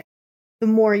it? Is like the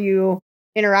more you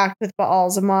interact with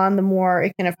Baalzamon, the more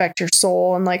it can affect your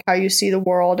soul and like how you see the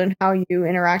world and how you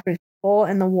interact with people,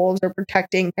 and the wolves are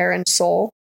protecting Perrin's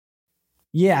soul?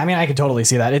 Yeah, I mean, I could totally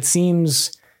see that. It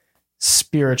seems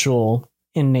spiritual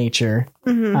in nature.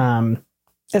 Mm-hmm.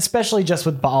 Especially just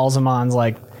with Baalzamon's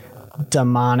like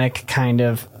demonic kind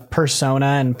of persona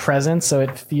and presence, so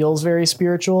it feels very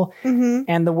spiritual. Mm-hmm.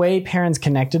 And the way Perrin's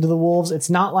connected to the wolves, it's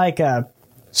not like a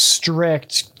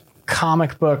strict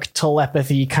comic book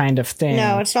telepathy kind of thing.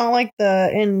 No, it's not like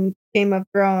in Game of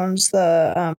Thrones,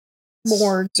 the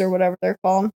morgues or whatever they're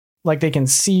called. Like they can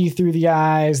see through the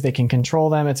eyes, they can control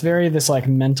them. It's very this like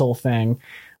mental thing,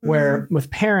 where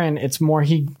with Perrin, it's more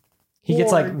he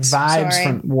gets like vibes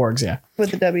from wargs, yeah.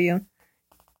 With the W.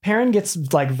 Perrin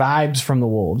gets like vibes from the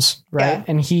wolves, right? Yeah.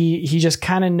 And he just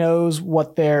kind of knows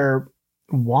what they're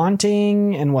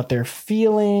wanting and what they're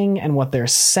feeling and what they're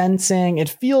sensing. It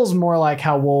feels more like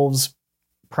how wolves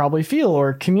probably feel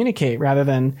or communicate rather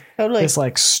than this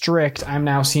like strict, I'm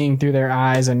now seeing through their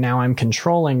eyes and now I'm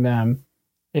controlling them.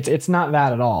 It's not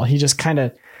that at all. He just kind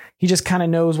of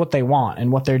knows what they want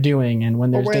and what they're doing and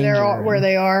when there's danger. Where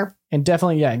they are. And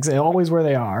definitely, always where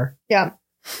they are. Yeah.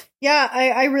 Yeah,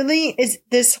 I really, is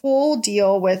this whole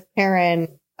deal with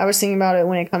Perrin, I was thinking about it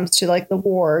when it comes to like the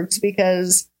wargs,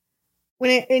 because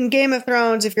in Game of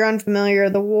Thrones, if you're unfamiliar,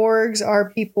 the wargs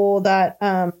are people that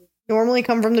normally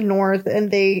come from the north,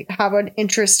 and they have an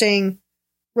interesting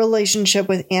relationship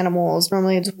with animals.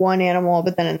 Normally it's one animal,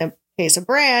 but then in the case of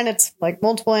Bran, it's like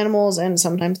multiple animals and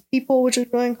sometimes people, which is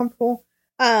really uncomfortable.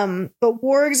 But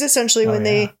wargs essentially, when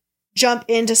they jump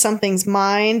into something's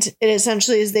mind, it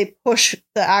essentially is they push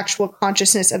the actual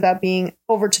consciousness of that being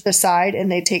over to the side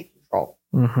and they take control.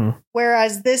 Mm-hmm.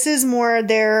 Whereas this is more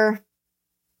the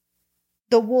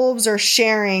wolves are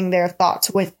sharing their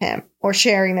thoughts with him or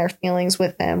sharing their feelings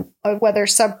with him, whether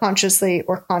subconsciously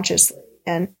or consciously.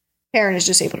 And Perrin is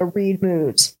just able to read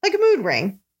moods, like a mood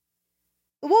ring.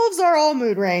 The wolves are all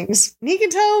mood rings, and he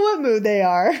can tell what mood they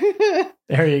are.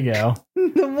 There you go.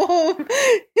 The wolf.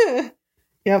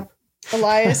 Yep.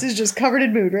 Elias is just covered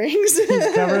in mood rings.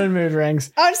 He's covered in mood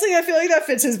rings. Honestly, I feel like that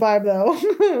fits his vibe,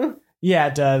 though. Yeah,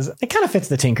 it does. It kind of fits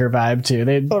the Tinker vibe too.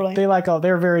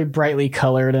 They're very brightly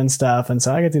colored and stuff, and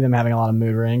so I could see them having a lot of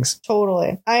mood rings.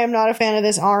 Totally. I am not a fan of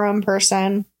this Aram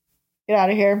person. Get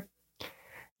out of here.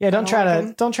 Yeah, don't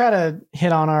try to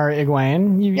hit on our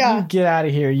Egwene. You get out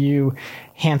of here, you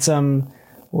handsome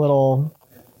little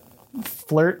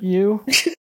flirt, you.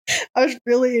 I was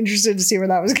really interested to see where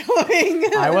that was going.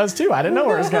 I was too. I didn't know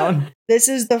where it was going. This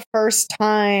is the first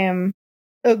time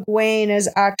Egwene has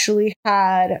actually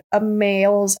had a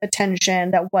male's attention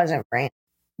that wasn't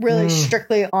really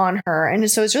strictly on her.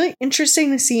 And so it's really interesting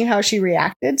to see how she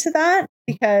reacted to that,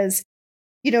 because,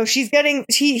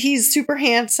 he's super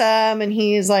handsome and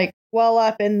he's like well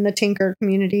up in the Tinker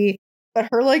community, but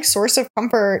her like source of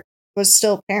comfort was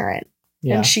still Perrin.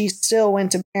 Yeah. And she still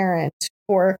went to Perrin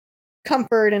for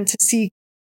comfort and to seek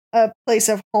a place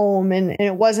of home, and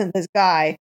it wasn't this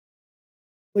guy,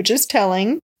 which is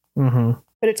telling. Mm-hmm.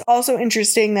 But it's also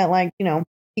interesting that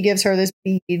he gives her these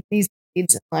beads, and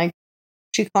like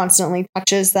she constantly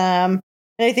touches them,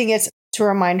 and I think it's to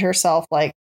remind herself,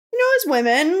 as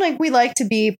women, we like to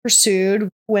be pursued.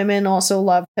 Women also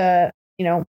love to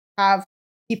have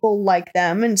people like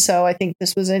them, and so I think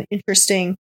this was an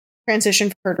interesting transition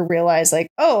for her to realize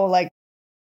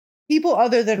people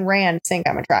other than Rand think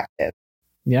I'm attractive.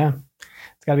 Yeah.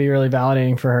 It's got to be really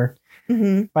validating for her.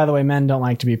 Mm-hmm. By the way, men don't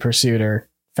like to be pursued or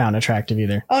found attractive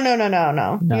either. Oh,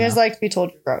 no. You guys like to be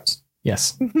told you're gross.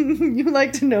 Yes. You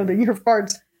like to know that your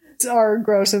farts are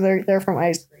gross and they're from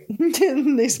ice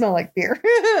cream. They smell like beer.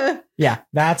 Yeah,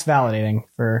 that's validating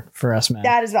for us men.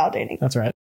 That is validating. That's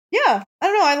right. Yeah, I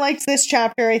don't know. I liked this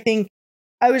chapter. I think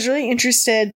I was really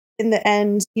interested in the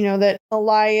end, that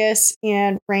Elias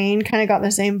and Rain kind of got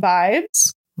the same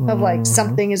vibes of like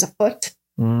something is afoot.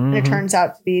 And it turns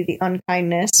out to be the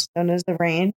unkindness known as the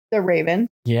Raven.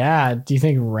 Yeah. Do you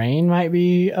think Rain might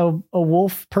be a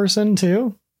wolf person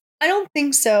too? I don't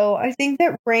think so. I think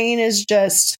that Rain is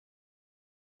just,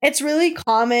 it's really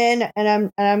common,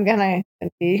 and I'm gonna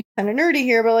be kind of nerdy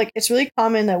here, but like it's really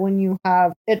common that when you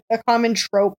have it, a common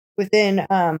trope within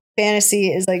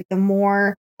fantasy is like the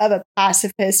more of a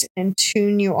pacifist and in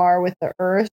tune you are with the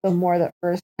earth, the more the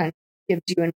earth kind of gives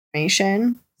you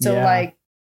information. So like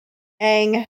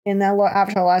Aang in the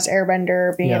Avatar: The Last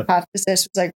Airbender being a pacifist was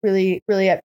like really, really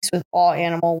at peace with all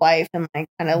animal life and like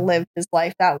kind of lived his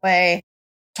life that way.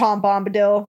 Tom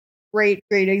Bombadil, great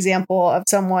example of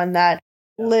someone that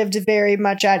lived very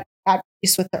much at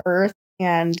peace with the earth,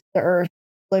 and the earth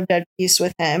lived at peace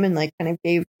with him and like kind of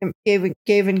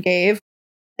gave.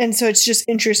 And so it's just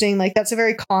interesting. Like that's a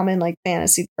very common like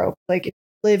fantasy trope. Like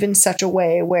live in such a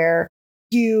way where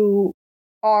you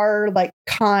are like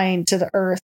kind to the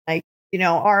earth, like,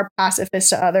 are a pacifist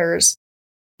to others,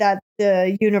 that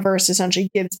the universe essentially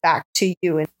gives back to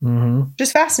you. And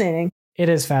just fascinating. It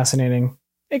is fascinating.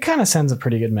 It kind of sends a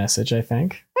pretty good message, I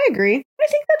think. I agree. I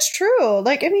think that's true.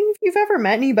 Like, I mean, if you've ever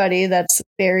met anybody that's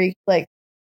very like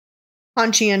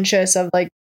conscientious of like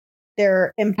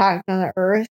their impact on the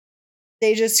earth,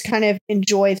 they just kind of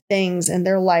enjoy things in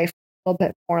their life a little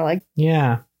bit more. Like,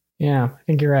 yeah, I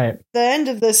think you're right. The end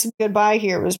of this goodbye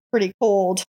here was pretty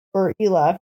cold for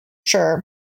Ela. Sure.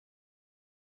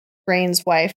 Rain's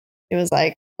wife. It was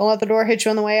like, don't let the door hit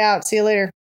you on the way out. See you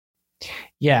later.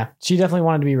 Yeah, she definitely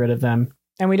wanted to be rid of them.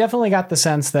 And we definitely got the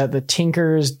sense that the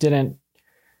Tinkers didn't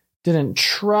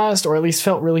trust, or at least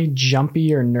felt really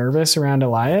jumpy or nervous around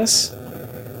Elias.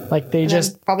 Like they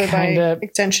just probably kinda, by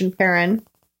extension Perrin.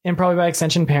 And probably by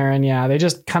extension Perrin, yeah. They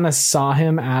just kind of saw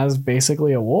him as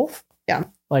basically a wolf. Yeah.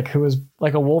 Like who was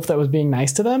like a wolf that was being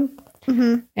nice to them.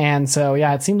 And so,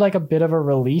 yeah, it seemed like a bit of a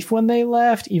relief when they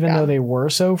left, even though they were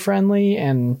so friendly.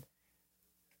 And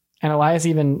Elias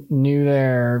even knew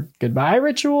their goodbye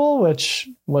ritual, which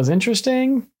was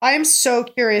interesting. I am so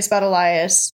curious about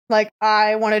Elias. Like,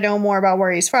 I want to know more about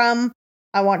where he's from.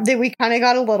 We kind of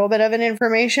got a little bit of an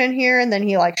information here, and then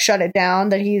he like shut it down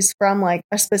that he's from like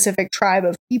a specific tribe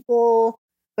of people.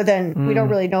 But then we don't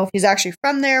really know if he's actually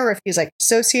from there or if he's like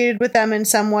associated with them in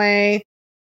some way.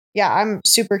 Yeah, I'm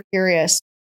super curious.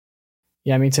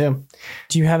 Yeah, me too.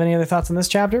 Do you have any other thoughts on this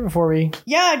chapter before we...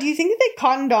 Yeah, do you think that they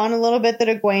cottoned on a little bit that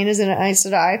Egwene is an Aes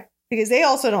Sedai? Because they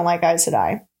also don't like Aes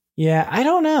Sedai. Yeah, I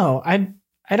don't know.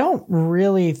 I don't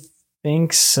really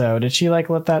think so. Did she like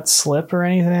let that slip or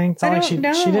anything? It's not like she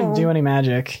didn't do any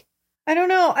magic. I don't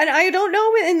know. And I don't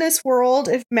know in this world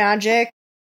if magic...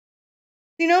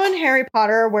 in Harry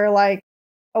Potter where like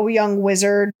a young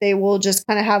wizard, they will just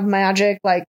kind of have magic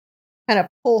like kind of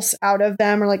pulse out of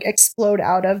them or like explode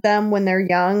out of them when they're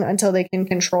young until they can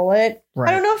control it. Right.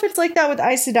 I don't know if it's like that with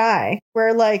Aes Sedai,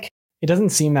 where like it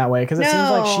doesn't seem that way because it seems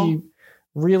like she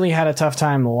really had a tough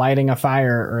time lighting a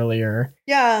fire earlier.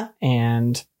 Yeah.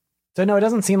 And so no, it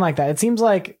doesn't seem like that. It seems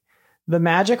like the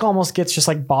magic almost gets just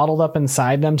like bottled up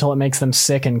inside them till it makes them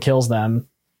sick and kills them.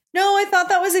 No, I thought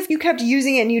that was if you kept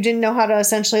using it and you didn't know how to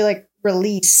essentially like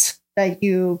release that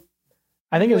you.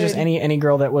 I think it was just any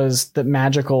girl that was the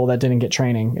magical that didn't get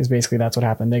training is basically that's what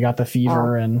happened. They got the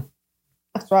fever and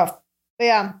that's rough. But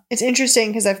yeah, it's interesting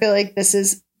because I feel like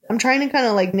I'm trying to kind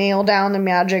of like nail down the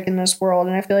magic in this world.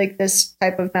 And I feel like this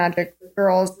type of magic for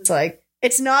girls, it's like,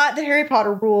 it's not the Harry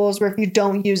Potter rules where if you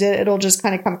don't use it, it'll just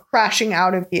kind of come crashing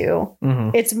out of you.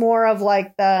 It's more of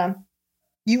like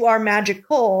you are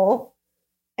magical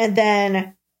and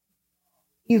then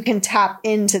you can tap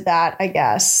into that, I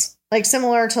guess. Like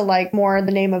similar to like more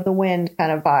the Name of the Wind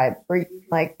kind of vibe, where you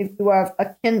like if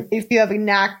you have a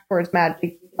knack towards magic, you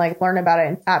can like learn about it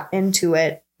and tap into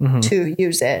it to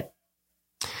use it.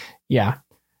 Yeah,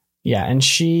 and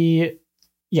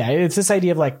it's this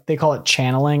idea of like they call it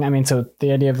channeling. I mean, so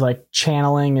the idea of like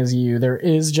channeling is there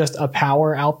is just a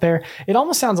power out there. It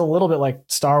almost sounds a little bit like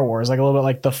Star Wars, like a little bit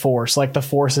like the Force. Like the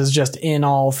Force is just in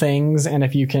all things, and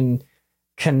if you can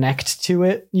connect to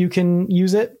it, you can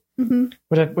use it.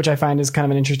 Which I find is kind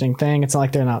of an interesting thing. It's not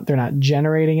like they're not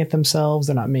generating it themselves.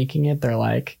 They're not making it. They're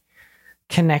like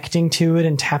connecting to it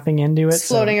and tapping into it. It's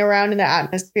floating around in the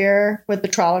atmosphere with the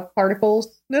trollic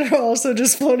particles. that are also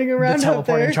just floating around The up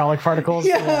there. teleporting Trolloc particles.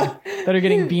 Yeah. That are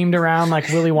getting beamed around like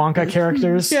Willy Wonka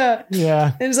characters. Yeah.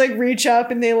 Yeah. And just like reach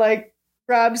up and they like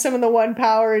grab some of the one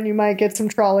power and you might get some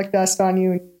Trolloc dust on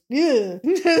you. Yeah.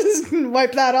 Just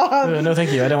wipe that off. No,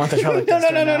 thank you. I don't want the Trolloc No,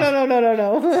 dust.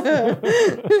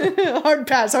 no. Hard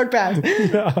pass.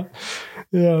 Yeah.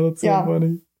 Yeah, that's so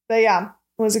funny. But yeah,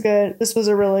 this was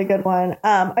a really good one.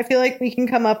 I feel like we can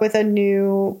come up with a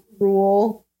new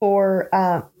rule for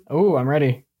oh, I'm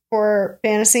ready. For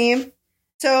fantasy.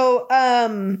 So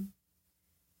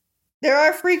there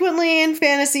are frequently in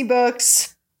fantasy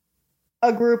books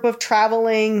a group of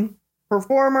traveling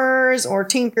performers or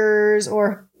tinkers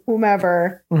or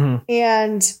whomever. Mm-hmm.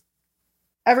 And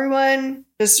everyone,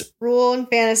 just rule in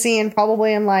fantasy and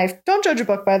probably in life, don't judge a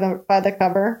book by the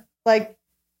cover. Like,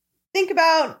 think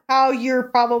about how you're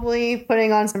probably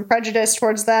putting on some prejudice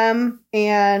towards them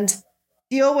and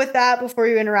deal with that before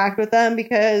you interact with them,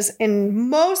 because in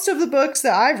most of the books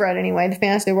that I've read anyway, the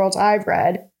fantasy worlds I've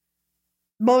read,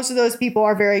 most of those people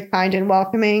are very kind and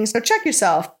welcoming. So check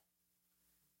yourself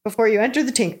before you enter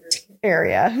the Tinkers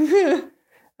area.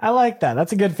 I like that.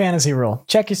 That's a good fantasy rule.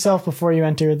 Check yourself before you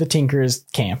enter the Tinkers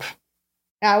camp.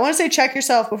 Yeah, I want to say check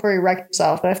yourself before you wreck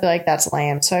yourself, but I feel like that's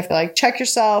lame. So I feel like check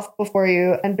yourself before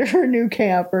you enter a new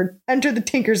camp or enter the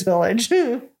Tinkers village.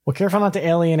 Well, careful not to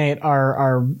alienate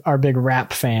our big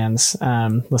rap fans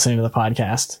listening to the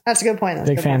podcast. That's a good point.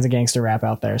 Big fans of gangster rap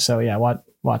out there. So yeah,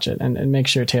 watch it and make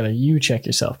sure, Taylor, you check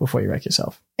yourself before you wreck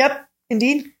yourself. Yep,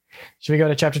 indeed. Should we go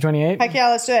to chapter 28? Heck yeah,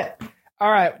 let's do it. All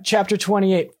right, chapter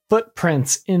 28,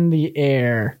 Footprints in the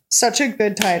Air. Such a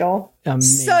good title.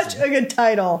 Amazing. Such a good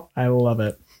title. I love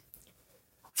it.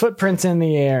 Footprints in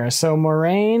the Air. So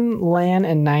Moraine, Lan,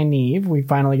 and Nynaeve, we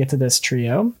finally get to this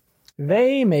trio.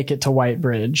 They make it to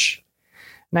Whitebridge.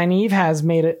 Nynaeve has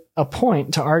made it a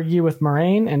point to argue with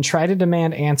Moraine and try to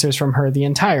demand answers from her the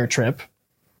entire trip,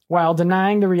 while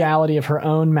denying the reality of her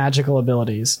own magical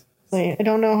abilities. I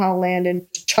don't know how Landon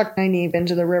chucked Nynaeve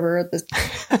into the river at this.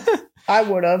 I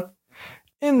would have.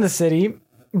 In the city,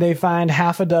 they find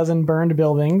half a dozen burned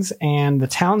buildings, and the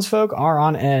townsfolk are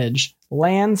on edge.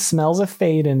 Lan smells a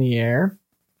fade in the air.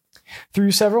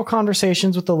 Through several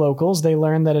conversations with the locals, they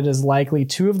learn that it is likely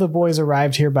two of the boys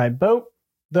arrived here by boat,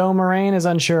 though Moraine is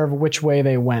unsure of which way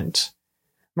they went.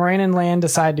 Moraine and Lan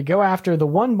decide to go after the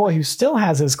one boy who still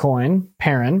has his coin,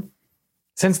 Perrin,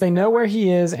 since they know where he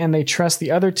is and they trust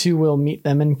the other two will meet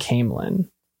them in Camelin.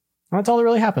 And that's all that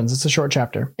really happens. It's a short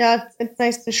chapter. Yeah, it's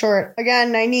nice and short.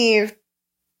 Again, Nynaeve, at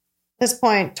this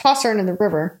point, toss her into the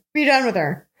river. Be done with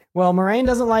her. Well, Moraine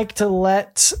doesn't like to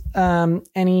let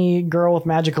any girl with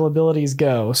magical abilities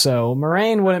go, so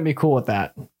Moraine wouldn't be cool with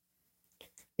that.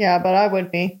 Yeah, but I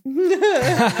would be.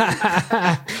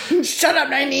 Shut up,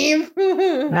 Nynaeve.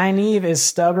 Nynaeve is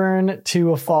stubborn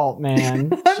to a fault,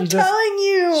 man. I'm telling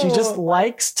you. She just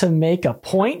likes to make a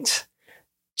point,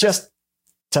 just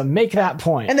to make that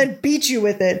point. And then beat you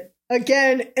with it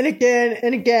again and again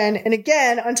and again and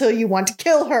again until you want to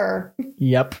kill her.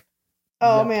 Yep.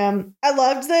 Oh, man. I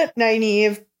loved that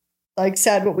Nynaeve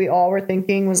said what we all were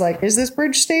thinking was like, is this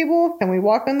bridge stable? Can we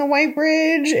walk on the white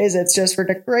bridge? Is it just for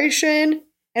decoration?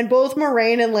 And both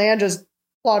Moraine and Lan just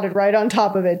plodded right on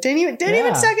top of it. Didn't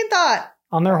even second thought.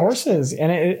 On their horses.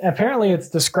 And apparently it's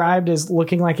described as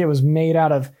looking like it was made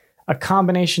out of a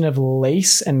combination of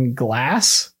lace and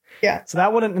glass. Yeah. So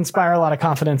that wouldn't inspire a lot of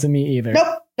confidence in me either.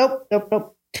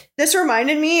 Nope. This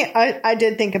reminded me, I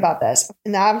did think about this.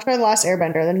 In the Avatar The Last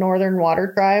Airbender, the Northern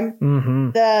Water Tribe,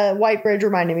 the White Bridge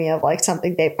reminded me of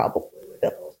something they probably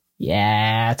built.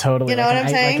 Yeah, totally. You know what I'm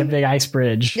saying? Like a big ice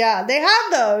bridge. Yeah, they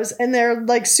have those, and they're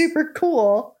super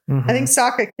cool. I think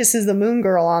Sokka kisses the moon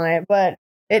girl on it, but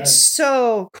it's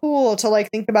so cool to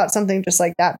think about something just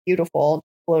like that beautiful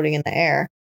floating in the air.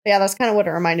 But yeah, that's kind of what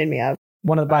it reminded me of.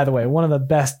 By the way, one of the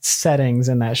best settings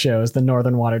in that show is the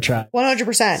Northern Water Tribe.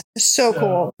 100%. So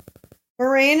cool.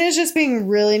 Moraine is just being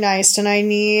really nice to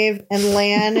Nynaeve, and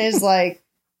Lan is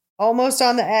almost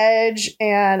on the edge,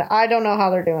 and I don't know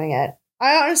how they're doing it.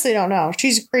 I honestly don't know.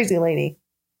 She's a crazy lady.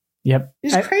 Yep.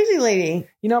 She's a crazy lady.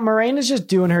 Moraine is just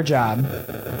doing her job.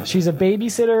 She's a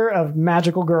babysitter of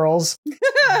magical girls.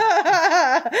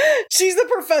 She's the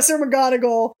Professor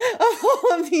McGonagall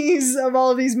of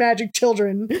all of these magic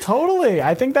children. Totally.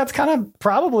 I think that's kind of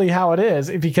probably how it is,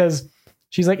 because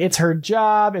she's it's her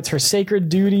job. It's her sacred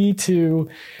duty to,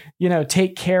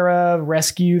 take care of,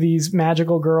 rescue these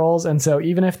magical girls. And so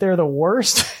even if they're the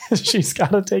worst, she's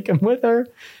got to take them with her.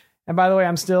 And by the way,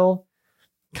 I'm still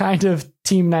kind of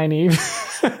Team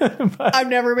Nynaeve. I've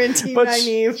never been Team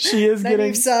Nynaeve. She is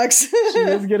Nynaeve sucks. She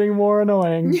is getting more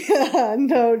annoying. Yeah,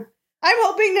 no. I'm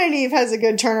hoping Nynaeve has a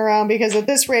good turnaround, because at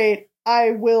this rate,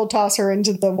 I will toss her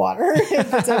into the water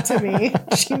if it's up to me.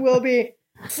 She will be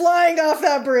flying off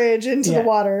that bridge into the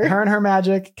water. Her and her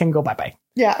magic can go bye-bye.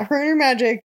 Yeah, her and her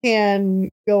magic can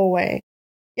go away.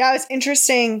 Yeah, it's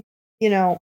interesting,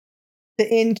 the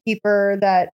innkeeper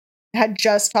that had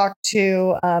just talked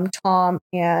to Tom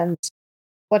and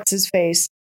what's his face?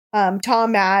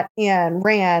 Tom, Matt, and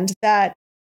Rand, that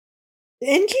the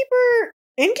innkeepers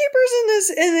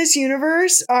in this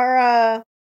universe are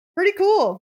pretty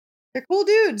cool. They're cool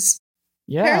dudes.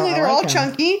 Yeah. Apparently they're all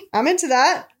chunky. I'm into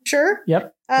that. Sure.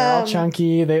 Yep. They're all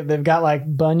chunky. They've got like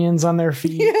bunions on their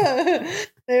feet. Yeah.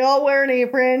 They all wear an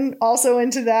apron. Also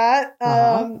into that.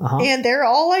 And they're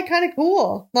all like kind of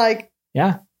cool. Like,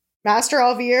 yeah. Master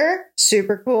Alvier,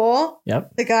 super cool.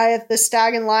 Yep. The guy at the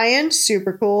Stag and Lion,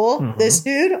 super cool. Mm-hmm. This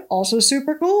dude, also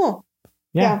super cool.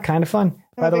 Yeah, kind of fun.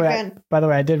 By the way,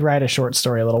 I did write a short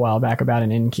story a little while back about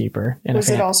an innkeeper. Was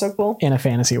it also cool? In a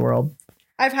fantasy world.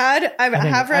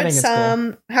 I've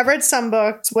read some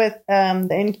books with the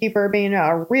innkeeper being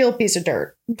a real piece of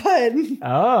dirt, but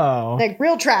like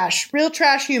real trash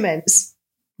humans.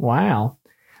 Wow.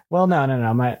 Well,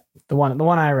 no. The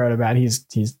one I wrote about, he's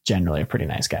generally a pretty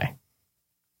nice guy.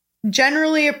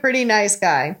 Generally a pretty nice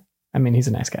guy. I mean, he's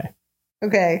a nice guy.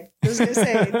 Okay. I was going to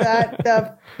say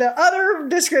that the other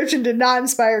description did not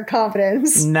inspire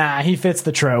confidence. Nah, he fits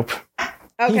the trope.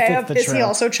 Okay. Is he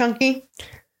also chunky?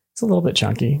 It's a little bit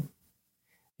chunky.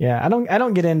 Yeah, I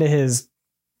don't get into his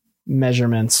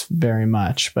measurements very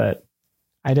much, but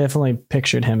I definitely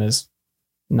pictured him as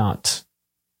not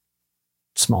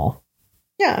small.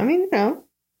 Yeah, I mean,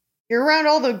 you're around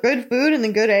all the good food and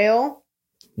the good ale.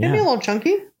 You'd be a little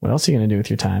chunky. What else are you going to do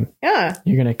with your time? Yeah.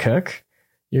 You're going to cook.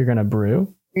 You're going to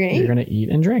brew. You're going to eat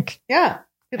and drink. Yeah.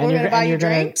 People are going to buy you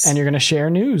drinks. And you're going to share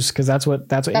news, because that's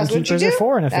what innkeepers are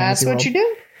for in a fantasy world. That's what you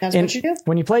do. That's what you do.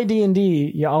 When you play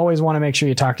D&D, you always want to make sure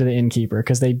you talk to the innkeeper,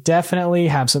 because they definitely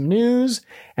have some news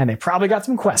and they probably got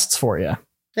some quests for you.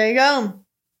 There you go.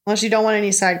 Unless you don't want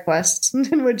any side quests,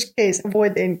 in which case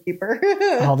avoid the innkeeper.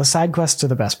 All the side quests are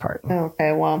the best part.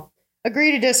 Okay, well,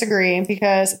 agree to disagree,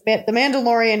 because The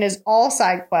Mandalorian is all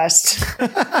side quests.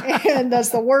 And that's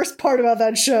the worst part about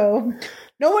that show.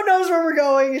 No one knows where we're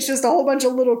going. It's just a whole bunch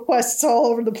of little quests all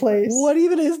over the place. What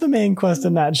even is the main quest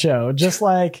in that show? Just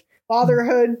like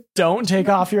fatherhood. Don't take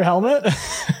off your helmet.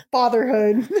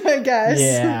 Fatherhood, I guess.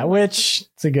 Yeah, which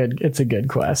it's a good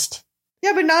quest.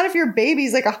 Yeah, but not if your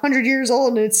baby's like 100 years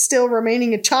old and it's still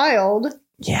remaining a child.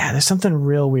 Yeah, there's something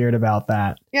real weird about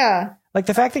that. Yeah. Like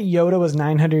the fact that Yoda was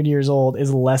 900 years old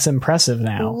is less impressive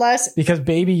now. Because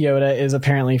baby Yoda is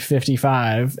apparently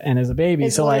 55 and is a baby.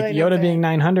 So like Yoda being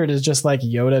 900 is just like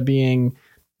Yoda being,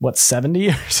 70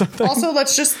 or something? Also, I'm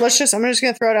just going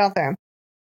to throw it out there.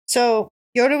 So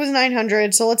Yoda was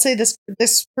 900. So let's say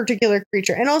this particular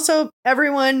creature. And also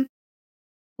everyone,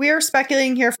 we are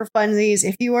speculating here for funsies.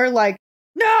 If you are like,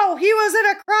 no, he was in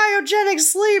a cryogenic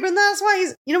sleep, and that's why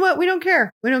he's... You know what? We don't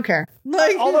care.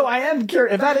 Like, although I am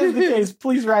curious. If that is the case,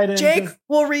 please write in. Jake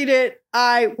will read it.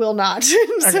 I will not.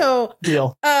 Okay, so,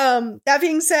 deal. That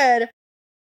being said,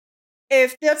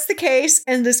 if that's the case,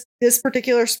 and this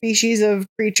particular species of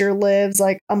creature lives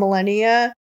like a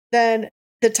millennia, then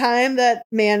the time that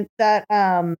the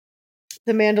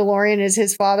Mandalorian is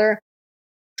his father,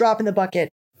 drop in the bucket.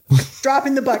 Drop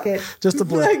in the bucket. Just a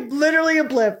blip. Like, literally a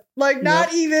blip. Like,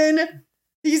 not even...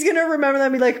 He's gonna remember that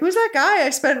and be like, who's that guy I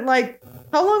spent, like...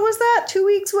 How long was that? 2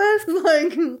 weeks with?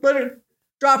 Like, literally...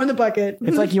 Drop in the bucket.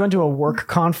 It's like you went to a work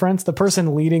conference. The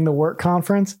person leading the work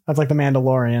conference, that's like the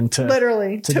Mandalorian to...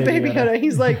 Literally. To Baby Yoda.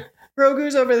 He's like...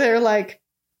 Grogu's over there like...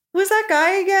 Who's that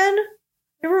guy again?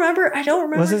 I don't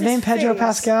remember. Was his name Pedro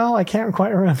Pascal? I can't quite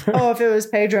remember. Oh, if it was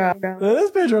Pedro. It is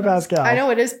Pedro Pascal. I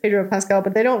know it is Pedro Pascal,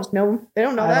 but they don't know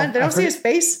that. They don't see his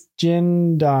face.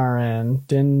 Din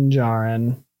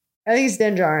Djarin. I think it's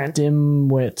Din Djarin.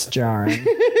 Dimwit Djarin.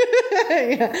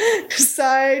 Yeah.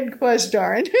 Side quest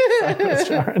Djarin.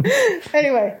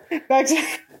 Anyway, back to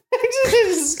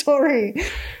this story.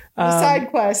 The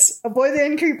side quests. Avoid the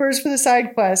innkeepers for the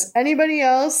side quests. Anybody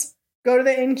else, go to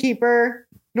the innkeeper.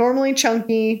 Normally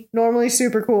chunky, normally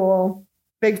super cool.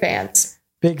 Big fans.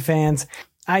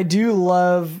 I do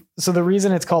love... So the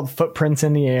reason it's called Footprints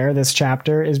in the Air, this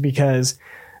chapter, is because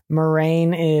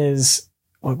Moraine is...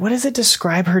 What does it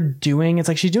describe her doing? It's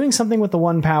like she's doing something with the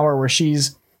one power where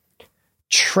she's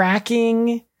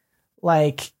tracking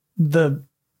like the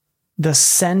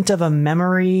scent of a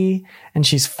memory, and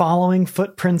she's following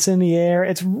footprints in the air.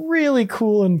 It's really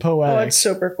cool and poetic. Oh, it's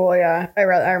super cool, yeah. I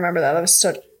remember that. That was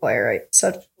such a cool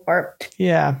part.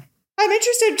 Yeah. I'm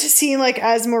interested to see, like,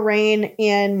 as Moraine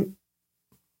and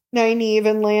Nynaeve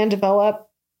and Lan develop,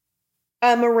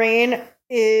 Moraine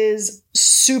is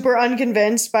super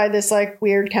unconvinced by this like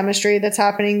weird chemistry that's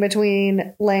happening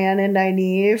between Lan and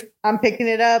Nynaeve. I'm picking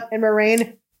it up, and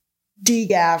Moraine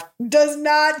degaff does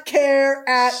not care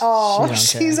at all.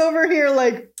 She's over here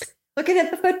like looking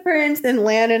at the footprints, and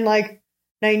Lan and like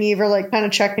Nynaeve are like kind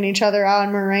of checking each other out,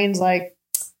 and Moraine's like,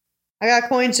 I got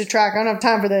coins to track. I don't have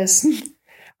time for this.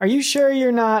 Are you sure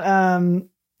you're not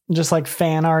just like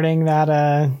fan arting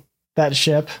that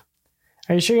ship?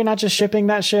 Are you sure you're not just shipping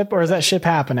that ship, or is that ship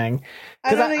happening?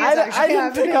 I don't think it's actually I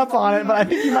didn't pick up on it, but I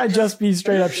think you might just be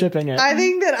straight up shipping it. I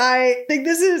think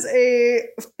this is a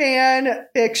fan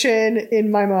fiction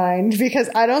in my mind, because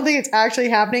I don't think it's actually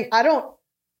happening.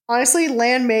 Honestly,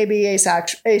 Lan may be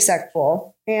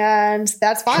asexual, and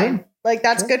that's fine. Sure. Like,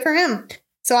 that's good for him.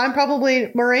 So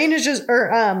Nynaeve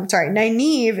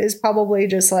is probably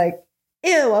just like,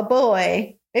 ew, a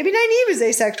boy. Maybe Nynaeve is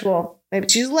asexual. Maybe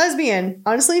she's a lesbian.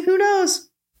 Honestly, who knows?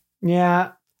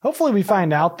 Yeah. Hopefully we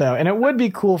find out, though. And it would be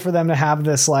cool for them to have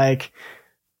this, like,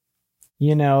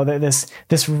 you know,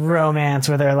 this romance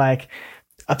where they're like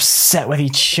upset with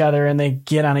each other and they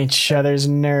get on each other's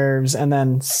nerves, and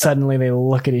then suddenly they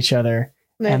look at each other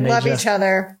and they love each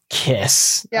other.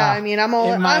 Kiss. Yeah, I mean, I'm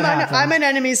an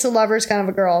enemies to lovers kind of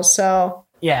a girl, so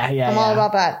yeah, I'm all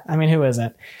about that. I mean, who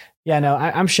isn't? Yeah, no,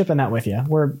 I'm shipping that with you.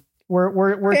 We're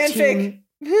fanfic.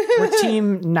 We're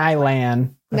team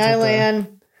Nylan.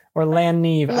 Nylan. Or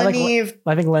Nynaeve.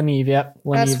 I think Nynaeve, yep.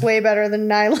 Nynaeve. That's way better than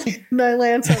Nylan.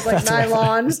 Nylan sounds like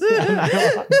nylons.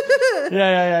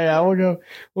 Yeah.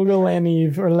 We'll go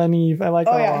Nynaeve or Nynaeve. I like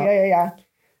that. Yeah.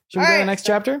 Should we go to the next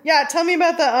chapter? Yeah, tell me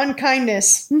about the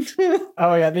unkindness.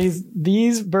 Oh yeah,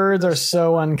 these birds are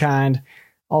so unkind.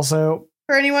 Also,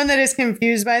 for anyone that is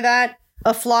confused by that,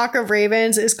 a flock of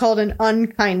ravens is called an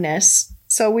unkindness.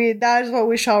 So that is what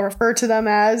we shall refer to them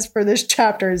as for this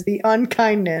chapter, is the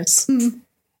unkindness.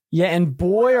 Yeah, and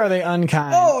boy, are they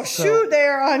unkind. Oh, shoot, they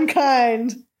are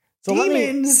unkind. So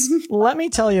Demons. Let me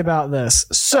tell you about this.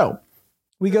 So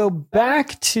we go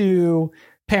back to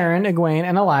Perrin, Egwene,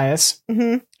 and Elias,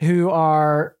 who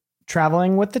are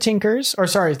traveling with the Tinkers. Or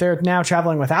sorry, they're now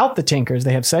traveling without the Tinkers.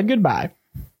 They have said goodbye.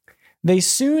 They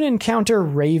soon encounter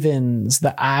ravens,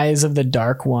 the eyes of the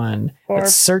Dark One, that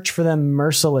search for them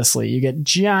mercilessly. You get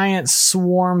giant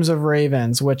swarms of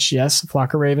ravens, which, yes, a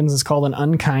flock of ravens is called an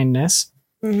unkindness.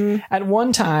 At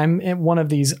one time, one of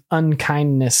these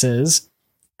unkindnesses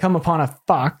come upon a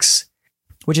fox,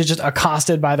 which is just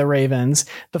accosted by the ravens.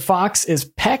 The fox is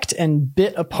pecked and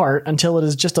bit apart until it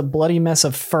is just a bloody mess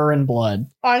of fur and blood.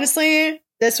 Honestly,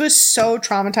 this was so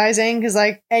traumatizing, because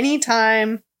like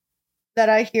anytime that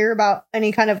I hear about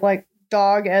any kind of like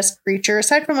dog-esque creature,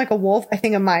 aside from like a wolf, I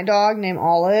think of my dog named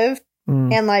Olive.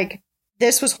 And like,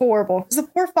 this was horrible, because the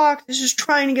poor fox is just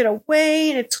trying to get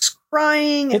away, and it's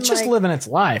crying. It's just living its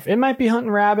life. It might be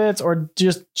hunting rabbits or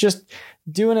just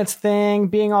doing its thing,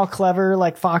 being all clever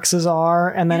like foxes are,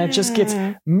 and then it just gets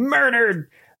murdered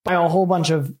by a whole bunch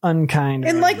of unkind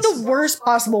in like the worst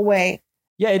possible way.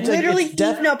 Yeah, it's literally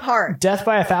eaten apart. Death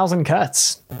by 1,000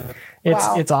 cuts.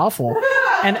 It's awful.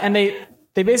 And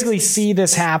they basically see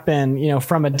this happen, you know,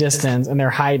 from a distance, and they're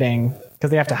hiding because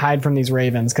they have to hide from these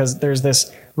ravens, because there's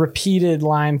this repeated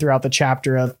line throughout the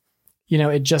chapter of, you know,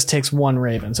 it just takes one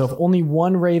raven. So if only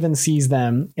one raven sees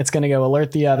them, it's going to go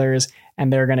alert the others,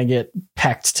 and they're going to get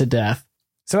pecked to death.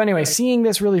 So anyway, seeing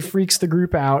this really freaks the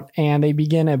group out, and they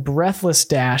begin a breathless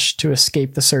dash to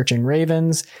escape the searching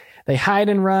ravens. They hide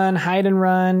and run,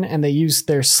 and they use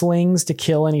their slings to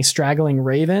kill any straggling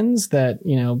ravens that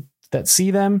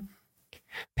see them.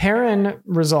 Perrin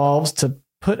resolves to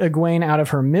put Egwene out of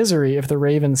her misery if the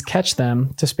ravens catch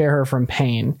them, to spare her from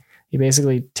pain. He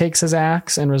basically takes his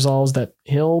axe and resolves that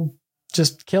he'll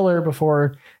just kill her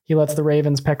before he lets the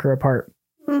ravens peck her apart.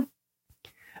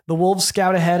 The wolves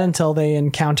scout ahead until the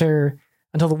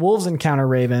wolves encounter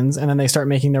ravens, and then they start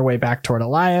making their way back toward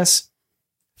Elias.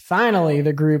 Finally,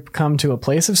 the group come to a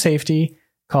place of safety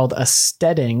called a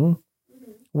steading,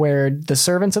 where the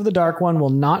servants of the Dark One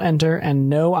will not enter, and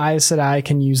no Aes Sedai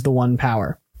can use the One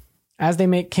power. As they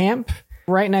make camp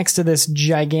right next to this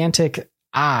gigantic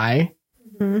eye,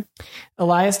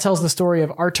 Elias tells the story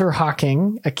of Artur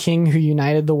Hawking, a king who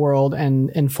united the world and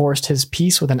enforced his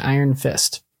peace with an iron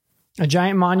fist. A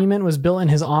giant monument was built in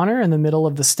his honor in the middle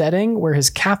of the steading, where his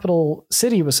capital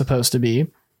city was supposed to be,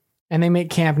 and they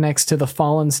make camp next to the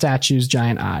fallen statue's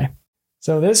giant eye.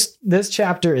 So this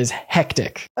chapter is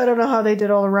hectic. I don't know how they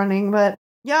did all the running, but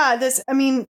yeah,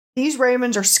 these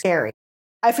ravens are scary.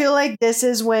 I feel like this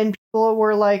is when people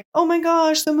were like, oh my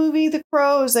gosh, the movie The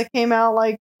Crows that came out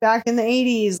like back in the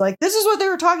 80s. Like, this is what they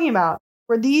were talking about,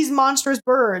 were these monstrous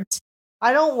birds.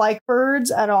 I don't like birds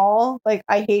at all. Like,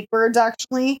 I hate birds,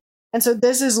 actually. And so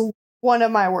this is one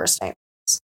of my worst nightmares.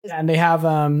 Yeah, and they have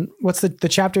what's the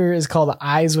chapter is called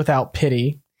Eyes Without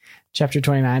Pity, chapter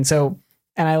 29. So,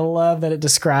 and I love that it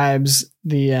describes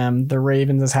the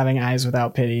ravens as having eyes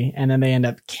without pity, and then they end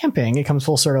up camping. It comes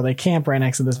full circle. They camp right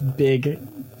next to this big,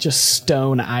 just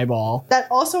stone eyeball that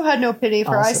also had no pity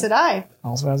for Aes Sedai.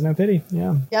 Also has no pity.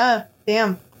 Yeah. Yeah.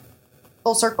 Damn.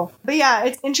 Full circle. But yeah,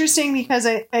 it's interesting because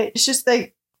it's just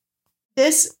like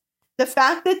this. The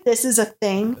fact that this is a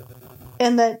thing.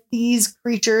 And that these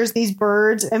creatures, these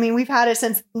birds, I mean, we've had it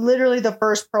since literally the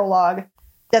first prologue,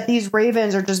 that these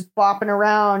ravens are just bopping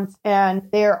around, and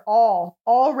they're all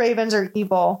ravens are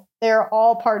evil. They're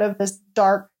all part of this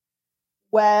dark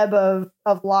web of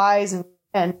lies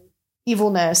and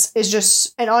evilness is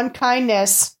just, and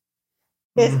unkindness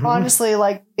is honestly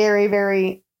like very,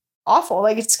 very awful.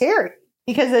 Like it's scary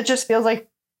because it just feels like,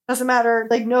 doesn't matter.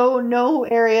 Like no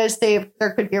area is safe.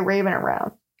 There could be a raven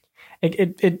around.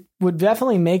 It would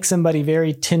definitely make somebody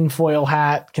very tinfoil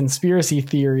hat conspiracy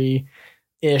theory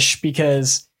ish,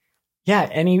 because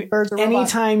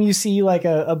anytime you see like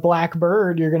a black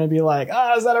bird, you're going to be like,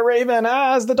 is that a raven?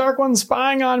 Is the dark one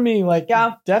spying on me? Like,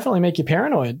 yeah, definitely make you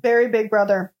paranoid. Very big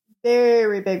brother.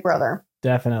 Very big brother.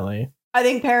 Definitely. I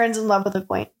think Perrin's in love with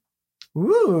Egwene.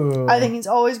 Ooh. I think he's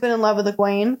always been in love with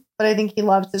Egwene, but I think he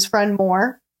loves his friend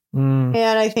more. And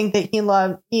I think that he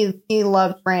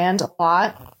loved Rand a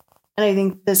lot. And I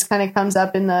think this kind of comes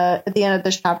up at the end of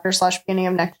this chapter / beginning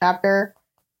of next chapter.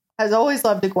 Has always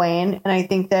loved Egwene, and I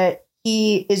think that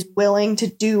he is willing to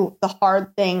do the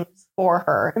hard things for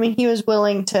her. I mean, he was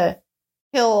willing to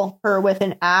kill her with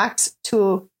an axe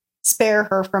to spare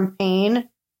her from pain,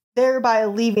 thereby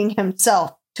leaving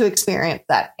himself to experience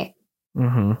that pain.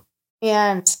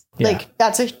 And like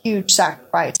that's a huge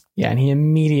sacrifice. Yeah, and he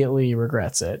immediately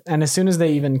regrets it. And as soon as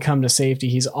they even come to safety,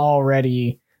 he's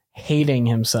already hating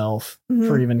himself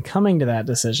for even coming to that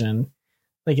decision,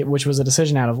 which was a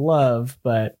decision out of love,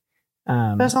 but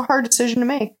that's a hard decision to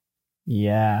make.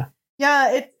 Yeah,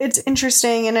 it's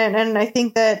interesting, and I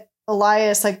think that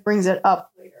Elias like brings it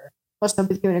up later. What's up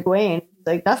with you and Egwene?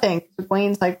 Like nothing.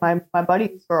 Egwene's like my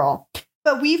buddy's girl.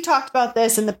 But we've talked about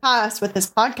this in the past with this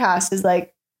podcast. Is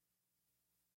like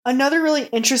another really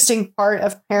interesting part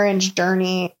of Perrin's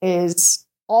journey is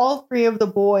all three of the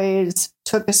boys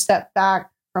took a step back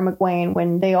from Egwene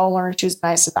when they all learned she was an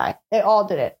Aes Sedai. They all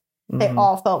did it. They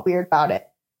all felt weird about it.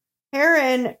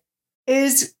 Perrin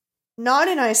is not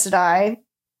an Aes Sedai,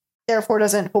 therefore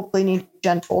doesn't hopefully need to be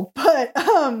gentle, but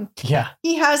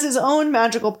he has his own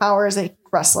magical powers that he's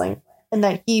wrestling and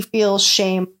that he feels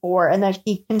shame for, and that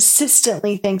he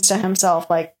consistently thinks to himself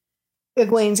like,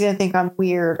 Egwene's going to think I'm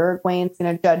weird, or Egwene's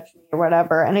going to judge me or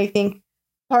whatever. And I think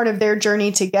part of their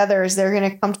journey together is they're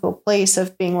going to come to a place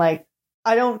of being like,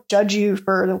 I don't judge you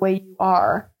for the way you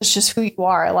are. It's just who you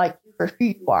are. I like you for who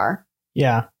you are.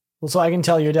 Yeah. Well, so I can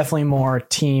tell you're definitely more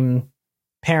team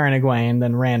Perrin Egwene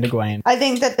than Rand Egwene. I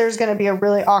think that there's going to be a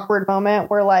really awkward moment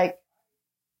where like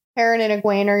Perrin and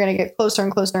Egwene are going to get closer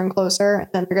and closer and closer, and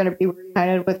then they're going to be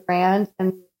reunited with Rand,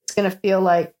 and it's going to feel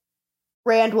like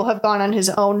Rand will have gone on his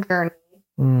own journey.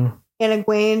 And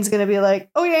Egwene's going to be like,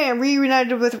 oh yeah, I'm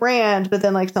reunited with Rand, but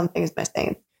then like something's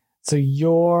missing.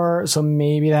 So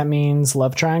maybe that means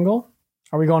love triangle?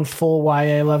 Are we going full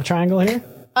YA love triangle here?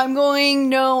 I'm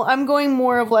going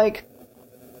more of like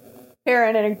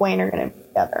Perrin and Egwene are going to be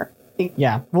together.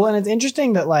 Yeah. Well, and it's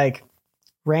interesting that like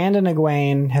Rand and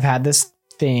Egwene have had this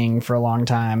thing for a long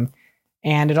time,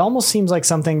 and it almost seems like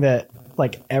something that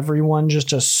like everyone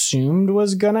just assumed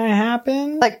was going to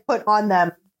happen. Like put on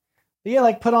them. Yeah,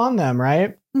 like put on them,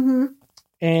 right?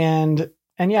 And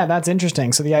yeah, that's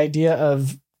interesting. So the idea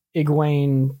of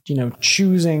Egwene,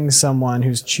 choosing someone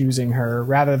who's choosing her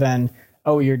rather than,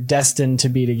 oh, you're destined to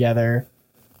be together,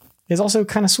 is also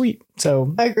kind of sweet.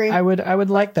 So I agree. I would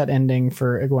like that ending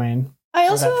for Egwene. I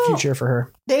also that future for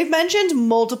her. They've mentioned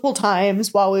multiple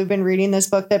times while we've been reading this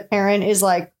book that Perrin is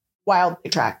like wildly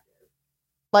attractive.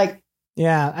 Like,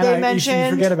 yeah, you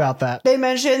forget about that. They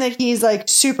mentioned that he's like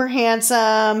super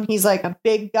handsome. He's like a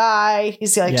big guy.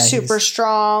 He's like super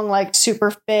strong, like super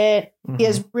fit. He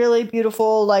has really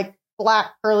beautiful, like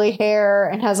black curly hair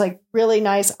and has like really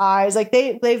nice eyes. Like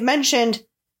they've mentioned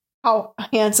how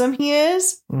handsome he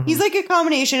is. He's like a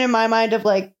combination in my mind of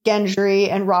like Gendry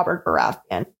and Robert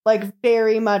Baratheon. Like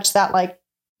very much that like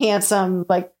handsome,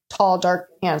 like tall, dark,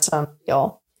 handsome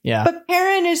deal. Yeah. But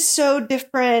Perrin is so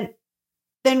different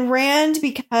than Rand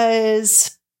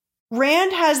because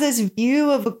Rand has this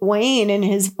view of Egwene in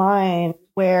his mind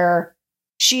where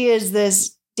she is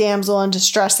this damsel in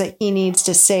distress that he needs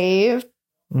to save.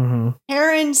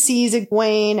 Perrin sees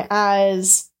Egwene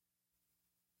as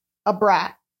a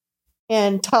brat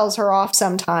and tells her off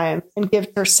sometimes and gives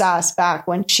her sass back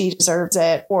when she deserves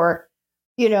it. Or,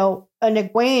 you know, an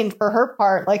Egwene, for her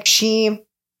part, like, she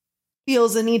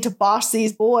feels the need to boss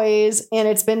these boys, and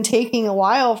it's been taking a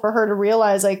while for her to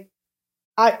realize, like,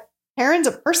 Perrin's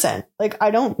a person. Like, I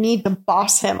don't need to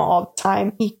boss him all the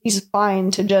time. He's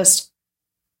fine to just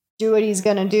do what he's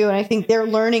going to do. And I think they're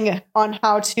learning on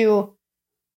how to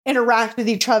interact with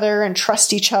each other and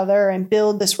trust each other and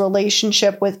build this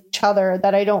relationship with each other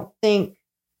that I don't think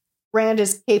Rand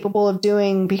is capable of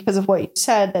doing, because of what you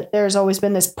said, that there's always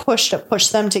been this push to push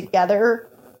them together,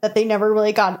 that they never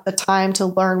really got the time to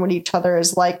learn what each other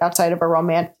is like outside of a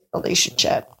romantic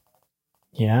relationship.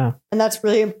 Yeah. And that's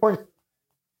really important.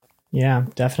 Yeah,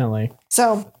 definitely.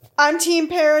 So I'm Team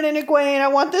Perrin and Egwene. I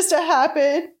want this to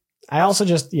happen. I also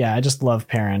I just love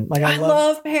Perrin. Like, I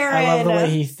love Perrin. I love the way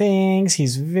he thinks.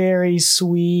 He's very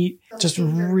sweet. Just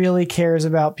really cares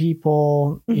about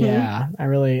people. Mm-hmm. Yeah, I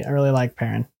really like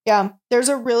Perrin. Yeah, there's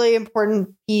a really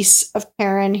important piece of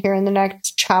Perrin here in the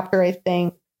next chapter, I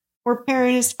think, where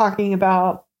Perrin is talking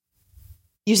about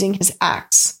using his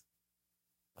axe.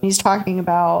 He's talking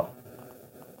about,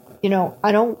 you know,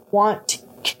 I don't want to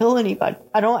kill anybody.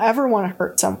 I don't ever want to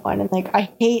hurt someone. And, like,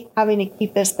 I hate having to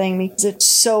keep this thing because it's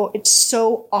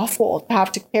so awful to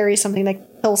have to carry something that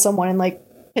can kill someone and, like,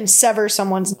 can sever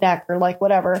someone's neck or, like,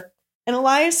 whatever. And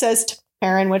Elias says to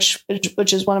Perrin, which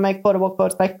is one of my quotable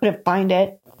quotes, but I couldn't find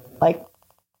it, like,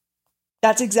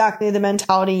 that's exactly the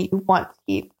mentality you want to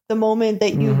keep. The moment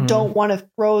that you don't want to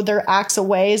throw their axe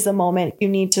away is the moment you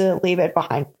need to leave it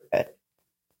behind for good.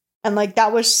 And, like,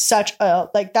 that was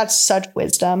that's such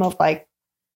wisdom of, like,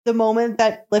 the moment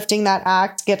that lifting that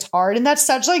axe gets hard. And that's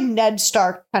such, like, Ned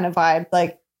Stark kind of vibe.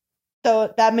 Like,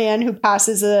 so that man who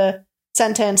passes a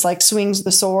sentence, like, swings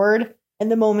the sword.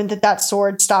 And the moment that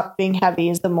sword stops being heavy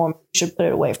is the moment you should put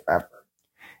it away forever.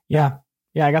 Yeah.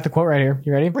 Yeah, I got the quote right here.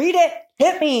 You ready? Read it.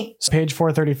 Hit me. So page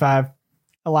 435.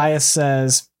 Elias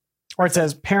says,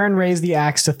 Perrin raised the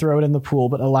axe to throw it in the pool,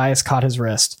 but Elias caught his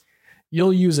wrist.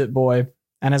 You'll use it, boy.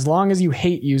 And as long as you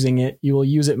hate using it, you will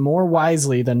use it more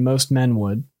wisely than most men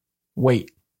would.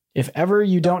 Wait. If ever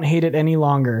you don't hate it any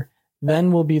longer,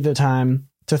 then will be the time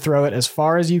to throw it as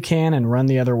far as you can and run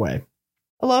the other way.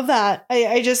 I love that.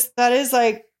 I just, that is,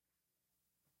 like,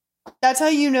 that's how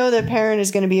you know that Perrin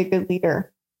is going to be a good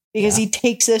leader, because he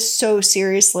takes this so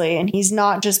seriously, and he's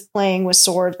not just playing with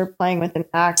swords or playing with an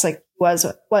axe like he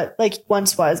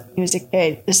once was when he was a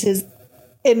kid.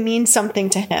 It means something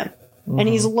to him. Mm-hmm. And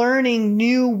he's learning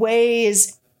new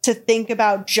ways to think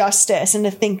about justice and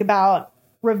to think about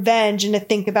revenge and to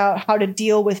think about how to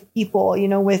deal with people, you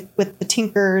know, with the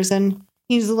Tinkers. And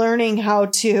he's learning how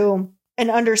to and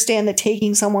understand that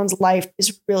taking someone's life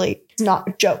is really not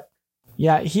a joke.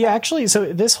 Yeah, he actually,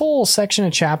 so this whole section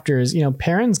of chapters, you know,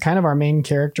 Perrin's kind of our main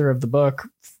character of the book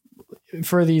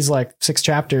for these, like, 6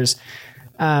 chapters.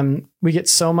 We get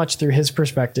so much through his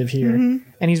perspective here. Mm-hmm.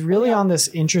 And he's really on this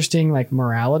interesting, like,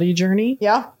 morality journey.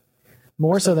 Yeah.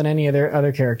 More so than any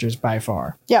other characters by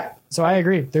far. Yeah. So I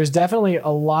agree. There's definitely a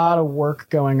lot of work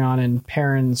going on in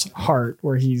Perrin's heart,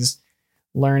 where he's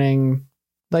learning,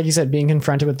 like you said, being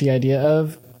confronted with the idea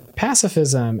of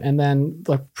pacifism, and then,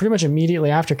 like, pretty much immediately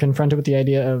after, confronted with the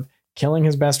idea of killing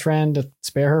his best friend to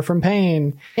spare her from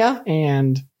pain. Yeah.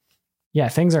 And yeah,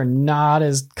 things are not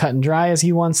as cut and dry as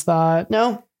he once thought.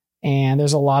 No. And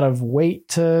there's a lot of weight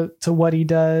to what he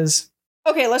does.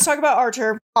 Okay, let's talk about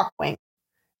Arthur Hawkwing.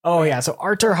 Oh yeah, so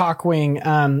Arthur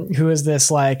Hawkwing, who is this,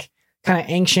 like, kind of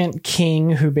ancient king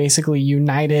who basically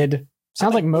united,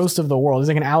 sounds like most of the world. He's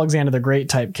like an Alexander the Great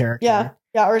type character.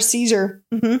 Yeah, or Caesar.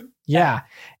 Mm-hmm. Yeah.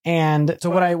 And so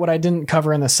what I didn't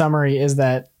cover in the summary is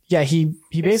that, yeah, he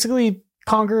basically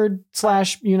conquered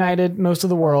 / united most of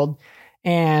the world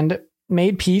and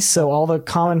made peace. So all the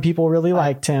common people really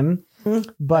liked him,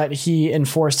 but he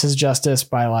enforced his justice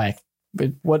by, like,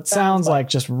 what sounds like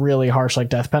just really harsh, like,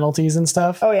 death penalties and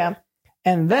stuff. Oh yeah.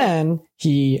 And then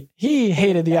he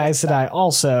hated the Aes Sedai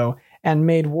also, and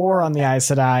made war on the Aes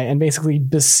Sedai and basically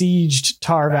besieged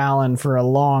Tar Valon for a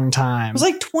long time. It was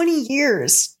like 20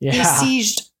 years. Yeah.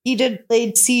 He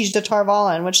laid siege to Tar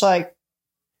Valon, which, like,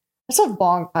 that's a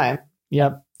long time.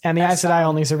 Yep. And the Aes Sedai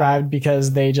only survived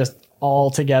because they just all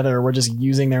together were just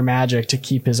using their magic to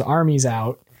keep his armies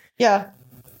out. Yeah.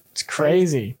 It's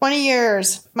crazy. 20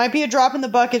 years. Might be a drop in the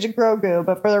bucket to Grogu,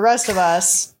 but for the rest of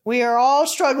us, we are all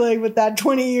struggling with that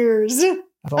 20 years.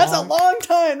 That's a long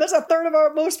time. That's a third of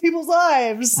most people's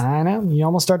lives. I know. You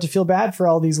almost start to feel bad for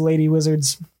all these lady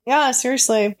wizards. Yeah,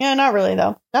 seriously. Yeah, not really,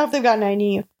 though. Not if they've got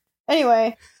 90.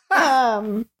 Anyway,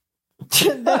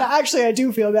 then actually I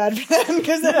do feel bad for them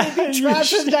because then they'd be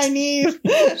trapped with Nynaeve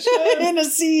in a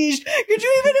siege. Could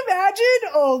you even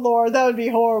imagine? Oh Lord, that would be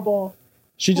horrible.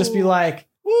 She'd just be like,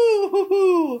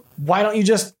 woo. Why don't you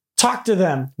just talk to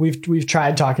them? We've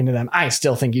tried talking to them. I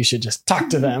still think you should just talk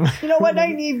to them. You know what,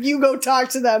 Nynaeve? You go talk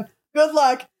to them. Good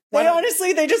luck.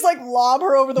 They just like lob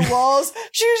her over the walls.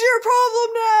 She's your problem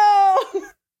now.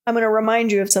 I'm going to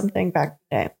remind you of something back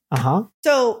today.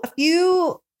 So a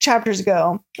few chapters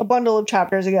ago, a bundle of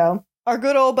chapters ago, our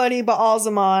good old buddy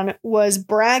Ba'alzamon was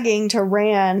bragging to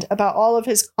Rand about all of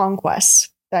his conquests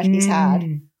that he's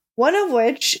had. One of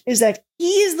which is that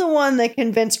he's the one that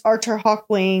convinced Arthur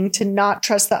Hawkwing to not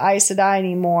trust the Aes Sedai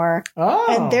anymore.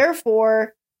 And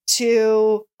therefore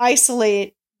to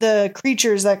isolate the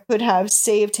creatures that could have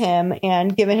saved him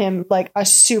and given him like a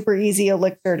super easy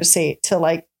elixir to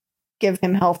like give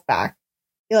him health back,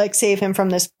 like save him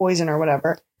from this poison or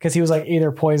whatever. Because he was like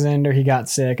either poisoned or he got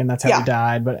sick and that's how he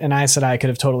died. But an Aes Sedai could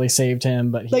have totally saved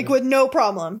him, but with no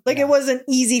problem. It was an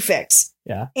easy fix.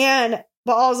 Yeah. And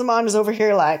Ba'alzamon is over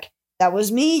here like, that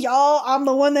was me, y'all. I'm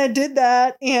the one that did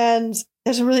that. And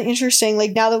it's really interesting.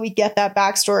 Like now that we get that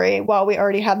backstory, while we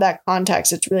already have that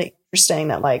context, it's really interesting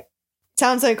that like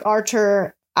sounds like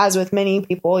Archer, as with many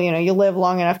people, you live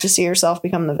long enough to see yourself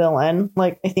become the villain.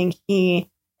 Like, I think he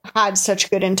had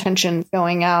such good intentions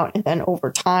going out and then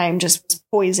over time just was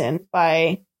poisoned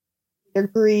by their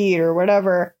greed or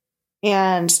whatever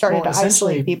and started to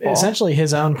isolate people. Essentially,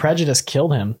 his own prejudice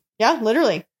killed him. Yeah,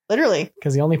 literally.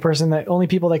 Because the only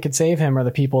people that could save him are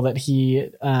the people that he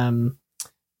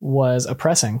was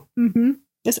oppressing. Mm-hmm.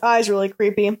 His eye's really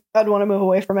creepy. I'd want to move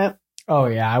away from it. Oh,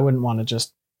 yeah. I wouldn't want to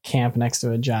just camp next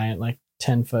to a giant, like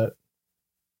 10-foot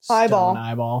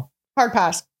eyeball. Hard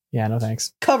pass. Yeah, no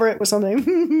thanks. Cover it with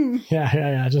something.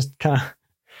 Yeah. Just kind of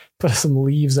put some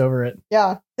leaves over it.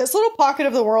 Yeah. This little pocket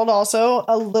of the world also,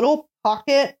 a little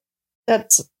pocket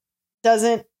that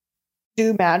doesn't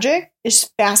do magic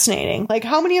is fascinating. Like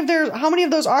how many of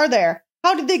those are there?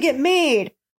 How did they get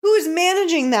made? Who's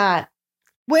managing that?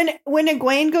 When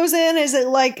Egwene goes in, is it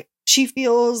like she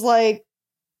feels like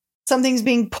something's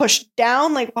being pushed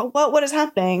down? Like what is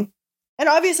happening? And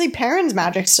obviously Perrin's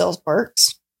magic still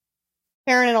works.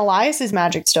 Perrin and Elias's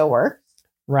magic still works.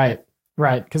 Right.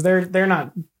 Because they're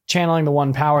not channeling the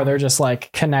one power. They're just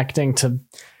like connecting to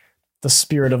the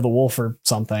spirit of the wolf or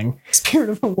something. Spirit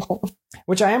of the wolf.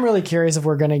 Which I am really curious if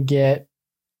we're going to get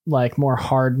like more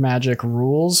hard magic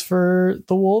rules for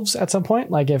the wolves at some point.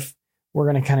 Like if we're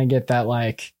going to kind of get that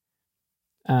like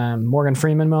Morgan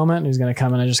Freeman moment who's going to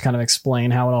come in and just kind of explain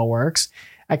how it all works.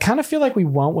 I kind of feel like we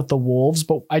won't with the wolves,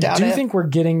 but I do think we're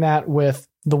getting that with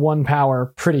the one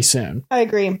power pretty soon. I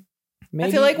agree.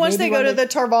 I feel like once they go to the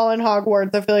Tarvalin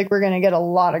Hogwarts, I feel like we're going to get a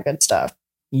lot of good stuff.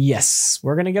 Yes,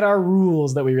 we're going to get our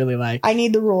rules that we really like. I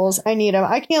need the rules. I need them.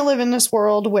 I can't live in this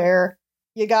world where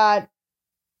you got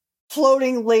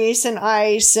floating lace and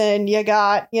ice and you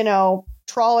got,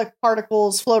 Trollic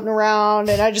particles floating around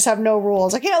and I just have no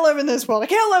rules. I can't live in this world. I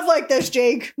can't live like this,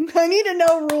 Jake. I need to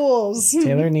know rules.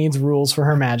 Taylor needs rules for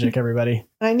her magic, everybody.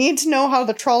 I need to know how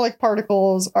the Trollic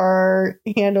particles are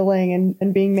handling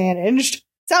and being managed.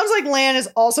 Sounds like Lan is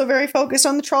also very focused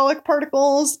on the Trollic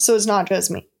particles, so it's not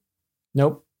just me.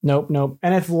 Nope.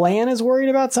 And if Lan is worried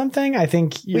about something, I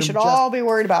think we should all be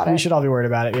worried about it. We should all be worried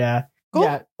about it, yeah. Cool.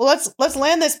 Yeah. Well, let's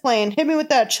land this plane. Hit me with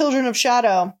that Children of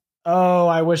Shadow. Oh,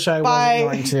 I wish I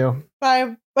wasn't going to.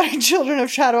 By Children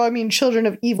of Shadow, I mean Children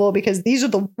of Evil, because these are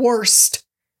the worst.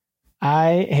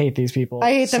 I hate these people.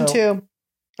 I hate them too.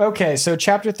 Okay, so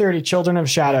chapter 30, Children of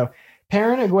Shadow.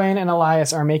 Perrin, Egwene, and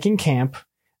Elias are making camp.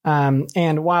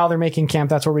 And while they're making camp,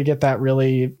 that's where we get that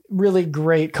really, really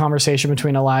great conversation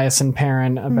between Elias and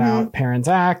Perrin about Perrin's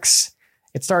axe.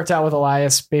 It starts out with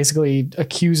Elias basically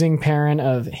accusing Perrin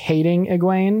of hating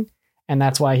Egwene, and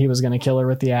that's why he was going to kill her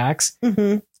with the axe.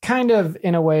 Kind of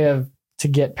in a way of to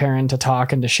get Perrin to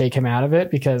talk and to shake him out of it,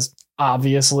 because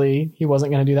obviously he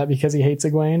wasn't going to do that because he hates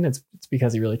Egwene. It's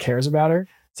because he really cares about her.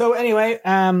 So anyway,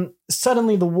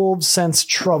 suddenly the wolves sense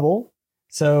trouble.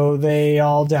 So they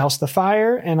all douse the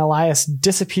fire, and Elias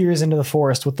disappears into the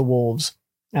forest with the wolves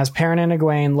as Perrin and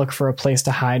Egwene look for a place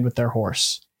to hide with their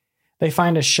horse. They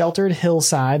find a sheltered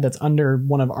hillside that's under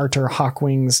one of Arthur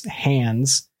Hawkwing's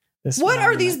hands. What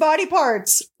are these body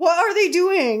parts? What are they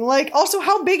doing? Like, also,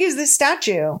 how big is this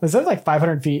statue? Is that like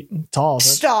 500 feet tall?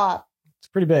 Stop. It's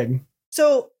pretty big.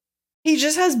 So he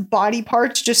just has body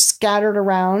parts just scattered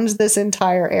around this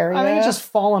entire area. I think it's just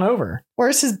fallen over.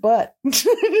 Where's his butt?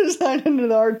 Just hide under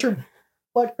the Arthur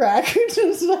butt crack.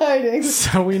 Just hiding.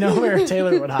 So we know where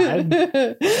Taylor would hide.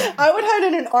 I would hide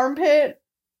in an armpit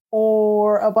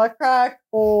or a butt crack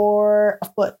or a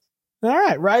foot. All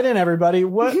right, write in, everybody.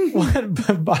 What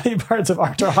body parts of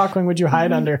Arthur Hawkwing would you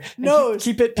hide under? Nose.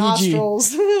 Keep it PG. Nostrils.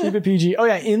 Keep it PG. Oh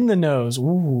yeah, in the nose.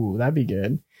 Ooh, that'd be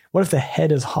good. What if the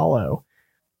head is hollow?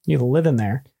 You live in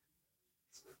there.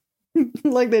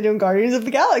 Like they do in Guardians of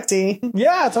the Galaxy.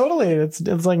 Yeah, totally. It's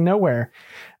like nowhere.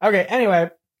 Okay, anyway.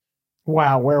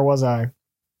 Wow, where was I?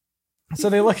 So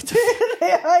they look to,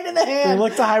 they hide in the hand. They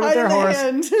look to hide with their horse.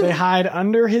 Hand. They hide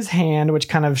under his hand, which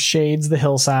kind of shades the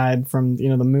hillside from,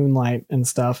 the moonlight and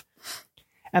stuff.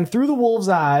 And through the wolves'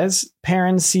 eyes,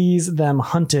 Perrin sees them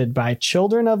hunted by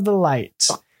children of the light.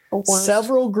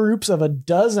 Several groups of a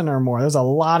dozen or more. There's a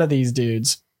lot of these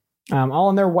dudes. All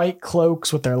in their white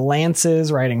cloaks with their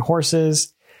lances, riding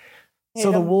horses.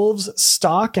 So the wolves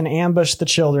stalk and ambush the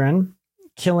children,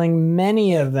 killing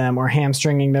many of them or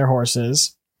hamstringing their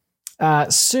horses.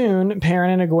 Soon,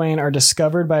 Perrin and Egwene are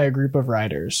discovered by a group of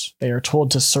riders. They are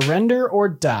told to surrender or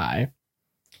die.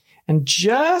 And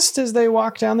just as they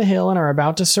walk down the hill and are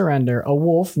about to surrender, a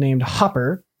wolf named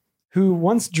Hopper, who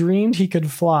once dreamed he could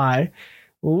fly,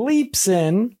 leaps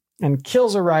in and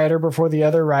kills a rider before the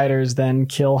other riders then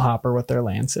kill Hopper with their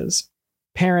lances.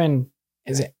 Perrin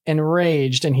is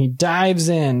enraged and he dives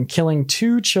in, killing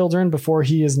 2 children before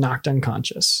he is knocked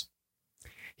unconscious.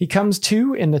 He comes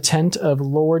to in the tent of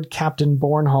Lord Captain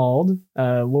Bornhald,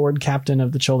 Lord Captain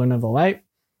of the Children of the Light.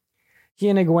 He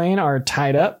and Egwene are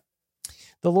tied up.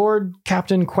 The Lord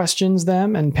Captain questions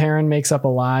them, and Perrin makes up a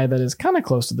lie that is kind of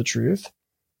close to the truth.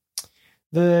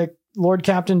 The Lord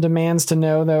Captain demands to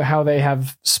know, though, how they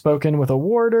have spoken with a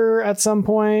warder at some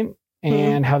point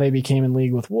and how they became in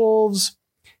league with wolves.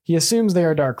 He assumes they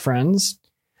are dark friends.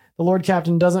 The Lord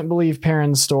Captain doesn't believe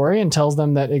Perrin's story and tells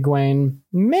them that Egwene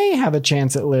may have a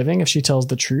chance at living if she tells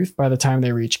the truth by the time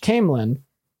they reach Caemlyn.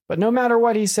 But no matter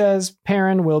what he says,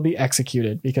 Perrin will be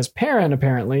executed because Perrin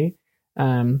apparently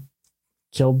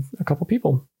killed a couple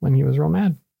people when he was real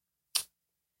mad.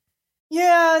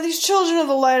 Yeah, these children of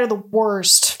the light are the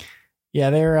worst. Yeah,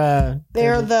 they're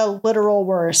the literal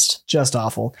worst. Just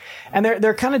awful. And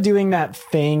they're kind of doing that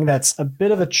thing that's a bit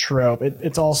of a trope.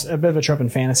 It's also a bit of a trope in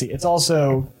fantasy. It's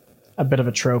also a bit of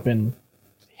a trope in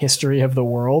history of the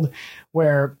world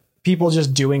where people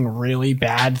just doing really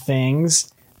bad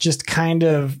things just kind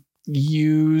of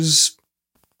use,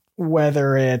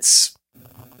 whether it's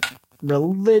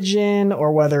religion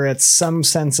or whether it's some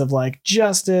sense of like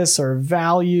justice or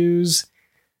values,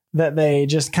 that they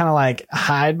just kind of like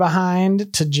hide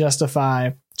behind to justify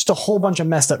just a whole bunch of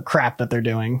messed up crap that they're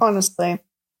doing. Honestly,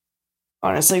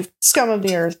 scum of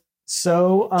the earth.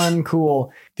 So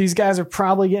uncool. These guys are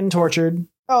probably getting tortured.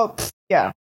 Oh,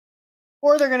 yeah.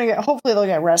 Or they're going to hopefully they'll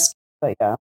get rescued. But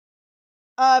yeah.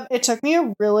 It took me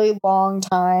a really long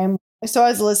time. So I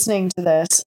was listening to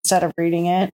this instead of reading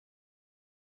it.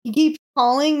 He keeps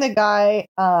calling the guy,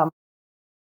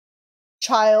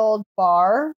 Child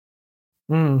Bar.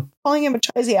 Calling him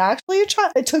is he actually a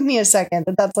child? It took me a second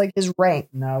that's like his rank.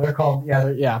 No, they're called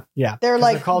yeah.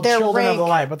 They're called Children of the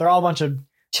Light, but they're all a bunch of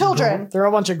children. They're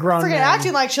a bunch of grown men.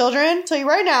 Acting like children. Tell you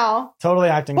right now. Totally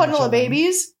acting like children. Bundle of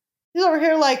babies. He's over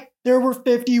here like there were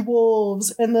 50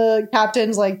 wolves, and the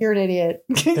captain's like, "You're an idiot."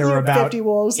 There were about 50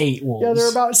 wolves. 8 wolves. Yeah, there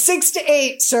were about 6 to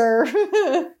 8,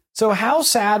 sir. So how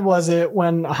sad was it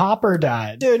when Hopper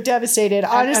died? Dude, devastated.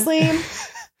 Honestly,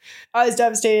 I was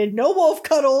devastated. No wolf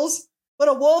cuddles. But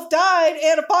a wolf died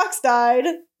and a fox died.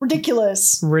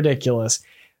 Ridiculous.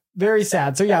 Very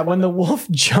sad. So yeah, when the wolf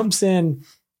jumps in,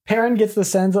 Perrin gets the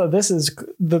sense of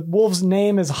the wolf's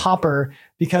name is Hopper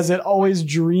because it always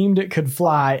dreamed it could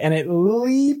fly, and it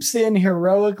leaps in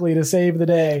heroically to save the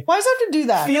day. Why does it have to do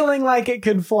that? Feeling like it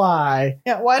could fly.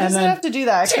 Yeah, why does it have to do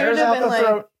that? Tears out the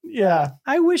throat. Yeah.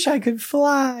 I wish I could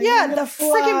fly. Yeah, the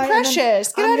freaking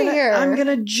Precious. Get out of here. I'm going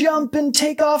to jump and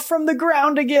take off from the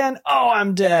ground again. Oh,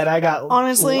 I'm dead. I got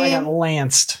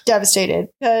lanced. Devastated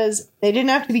because they didn't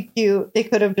have to be cute. They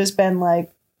could have just been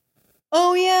like,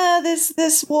 oh yeah,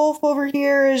 this wolf over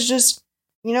here is just,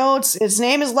 its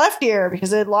name is Left Ear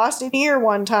because it lost an ear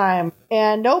one time.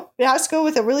 And nope, it has to go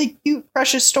with a really cute,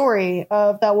 precious story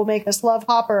that will make us love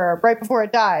Hopper right before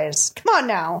it dies. Come on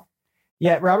now.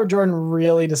 Yeah, Robert Jordan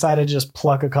really decided to just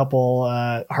pluck a couple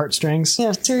heartstrings.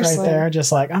 Yeah, seriously. Right there.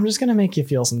 Just like, I'm just going to make you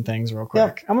feel some things real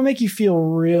quick. Yep. I'm going to make you feel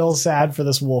real sad for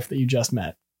this wolf that you just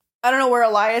met. I don't know where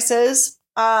Elias is.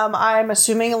 I'm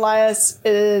assuming Elias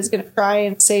is going to try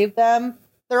and save them.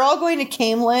 They're all going to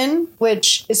Caemlyn,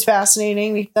 which is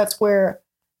fascinating because that's where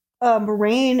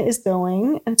Moraine is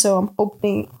going. And so I'm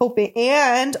hoping,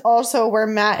 and also where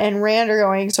Matt and Rand are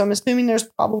going. So I'm assuming there's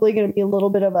probably going to be a little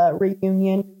bit of a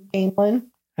reunion. Caemlyn.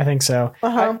 I think so.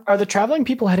 Are the traveling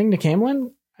people heading to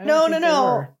Caemlyn?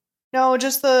 No.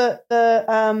 Just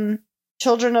the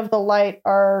Children of the Light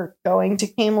are going to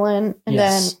Camelin, and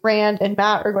then Rand and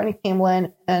Matt are going to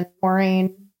Camelin, and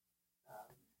Maureen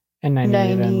and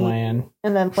Nynaeve and Lan.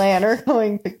 And then Lan are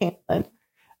going to Camelin.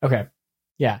 Okay.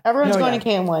 Yeah. Everyone's going to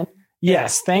Camelin.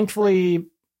 Yes. Thankfully,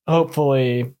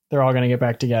 hopefully, they're all going to get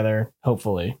back together.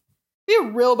 Hopefully. It'd be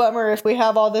a real bummer if we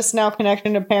have all this now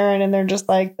connection to Perrin and they're just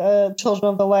like, the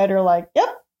Children of the Light are like, yep,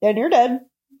 and you're dead.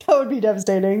 That would be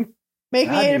devastating. Make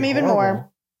me hate him even more.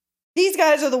 These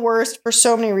guys are the worst for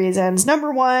so many reasons.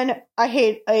 Number one, I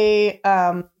hate a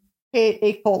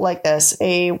cult like this.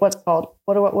 What's it called?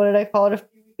 What did I call it a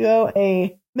few weeks ago?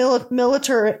 A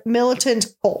militant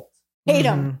cult. Hate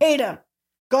them.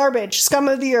 Garbage. Scum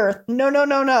of the earth.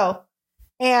 No.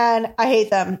 And I hate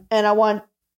them. And I want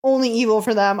only evil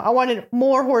for them. I wanted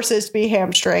more horses to be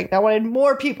hamstringed. I wanted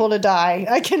more people to die.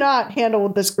 I cannot handle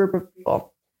this group of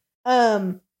people.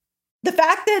 The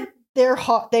fact that they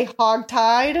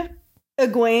hogtied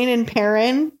Egwene and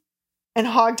Perrin, and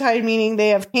hogtied meaning they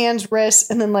have hands, wrists,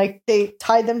 and then like they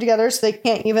tied them together so they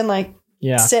can't even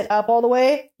sit up all the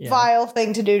way. Yeah. Vile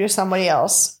thing to do to somebody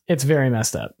else. It's very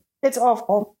messed up. It's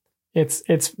awful. It's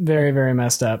very, very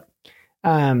messed up.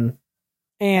 And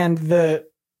the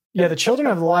Children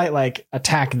of the Light like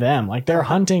attack them, like they're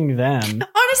hunting them.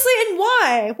 Honestly, and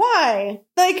why?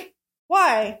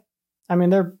 Why? I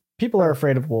mean, people are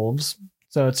afraid of wolves,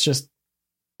 so it's just.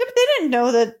 Yeah, but they didn't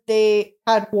know that they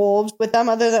had wolves with them.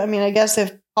 Other than, I guess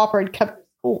if Hopper had kept it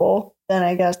cool, then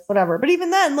I guess whatever. But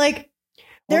even then,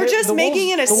 they're just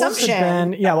making an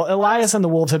assumption. Elias and the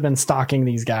wolves have been stalking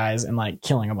these guys and like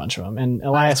killing a bunch of them. And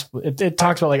Elias, it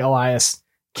talks about like Elias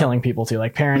killing people too.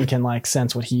 Like Perrin can like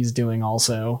sense what he's doing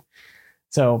also.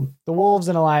 So the wolves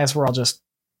and Elias were all just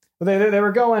they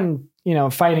were going,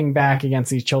 fighting back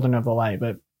against these Children of the Light.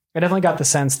 But I definitely got the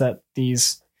sense that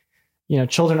these,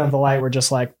 Children of the Light were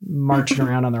just like marching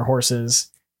around on their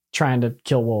horses trying to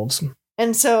kill wolves.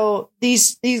 And so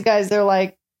these guys, they're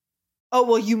like, oh,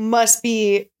 well, you must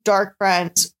be Dark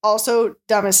Friends. Also,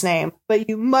 dumbest name, but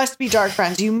you must be Dark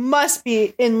Friends. You must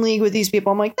be in league with these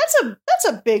people. I'm like, that's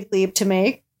a big leap to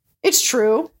make. It's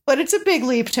true, but it's a big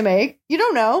leap to make. You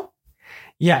don't know.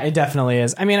 Yeah, it definitely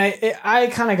is. I mean, I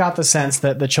kind of got the sense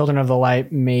that the Children of the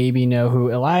Light maybe know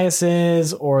who Elias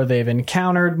is, or they've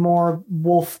encountered more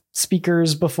wolf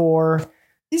speakers before.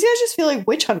 These guys just feel like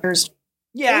witch hunters.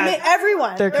 Yeah,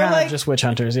 everyone. They're kind of just witch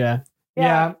hunters. Yeah.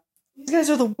 These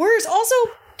guys are the worst. Also,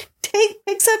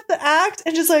 picks up the act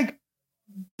and just like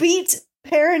beats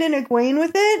Perrin and Egwene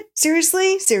with it.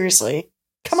 Seriously.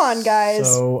 Come on,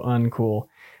 guys. So uncool.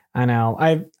 I know.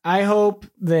 I hope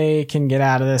they can get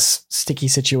out of this sticky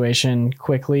situation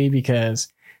quickly because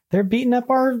they're beating up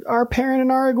our Perrin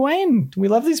and our Egwene. We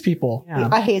love these people. Yeah.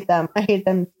 I hate them.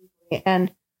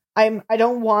 And I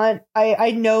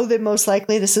know that most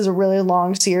likely this is a really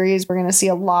long series. We're going to see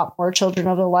a lot more Children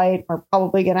of the Light. We're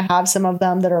probably going to have some of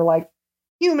them that are like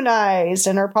humanized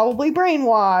and are probably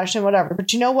brainwashed and whatever.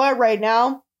 But you know what? Right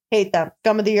now, hate them.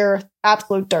 Scum of the earth.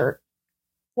 Absolute dirt.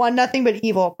 Want nothing but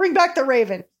evil. Bring back the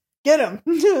Raven. Get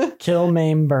him. Kill,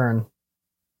 maim, burn.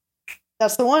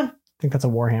 That's the one. I think that's a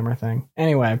Warhammer thing.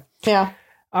 Anyway. Yeah.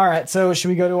 All right. So should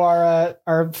we go to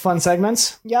our fun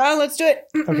segments? Yeah, let's do it.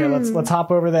 Okay, let's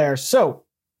hop over there. So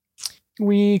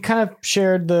we kind of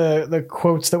shared the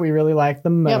quotes that we really liked the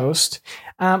most.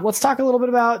 Yep. Let's talk a little bit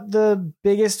about the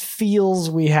biggest feels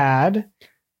we had.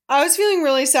 I was feeling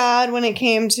really sad when it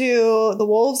came to the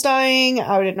wolves dying.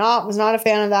 I was not a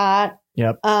fan of that.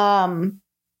 Yep. I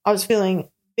was feeling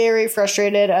very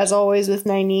frustrated, as always, with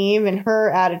Nynaeve and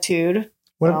her attitude.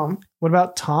 What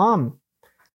about Tom?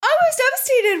 I was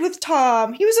devastated with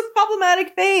Tom. He was a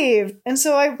problematic fave, and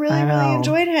so I really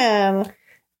enjoyed him.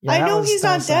 Yeah, I know he's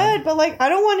not dead, but I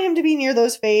don't want him to be near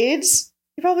those fades.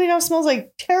 He probably now smells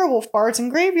like terrible farts and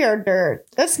graveyard dirt.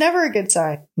 That's never a good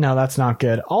sign. No, that's not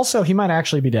good. Also, he might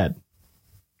actually be dead.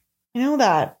 I know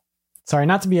that. Sorry,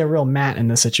 not to be a real Matt in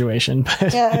this situation,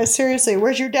 but yeah, seriously,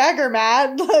 where's your dagger,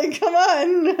 Matt? Come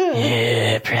on.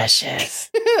 Yeah, precious.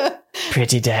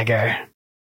 Pretty dagger.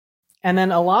 And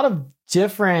then a lot of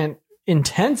different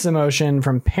intense emotion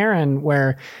from Perrin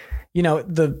where,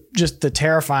 the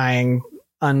terrifying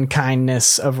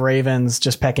unkindness of ravens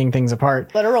just pecking things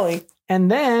apart. Literally. And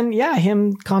then,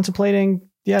 him contemplating,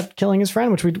 killing his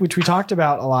friend, which we talked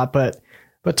about a lot, but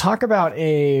talk about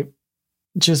a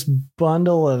just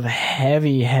bundle of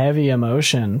heavy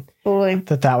emotion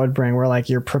that would bring where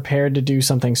you're prepared to do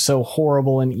something so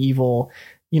horrible and evil,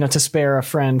 to spare a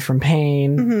friend from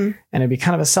pain. Mm-hmm. And it'd be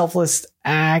kind of a selfless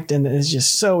act. And it's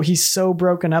just he's so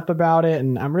broken up about it.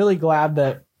 And I'm really glad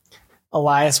that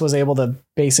Elias was able to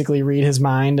basically read his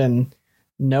mind and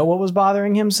know what was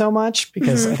bothering him so much,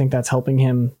 because I think that's helping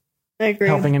him I agree.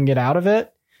 helping him get out of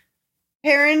it.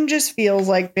 Perrin just feels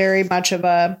like very much of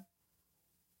a,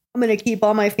 I'm going to keep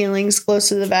all my feelings close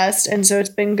to the vest. And so it's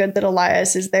been good that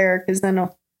Elias is there, because then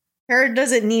Perrin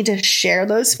doesn't need to share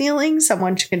those feelings.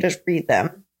 Someone can just read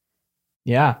them.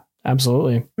 Yeah,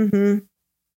 absolutely. Mm-hmm.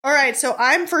 All right. So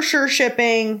I'm for sure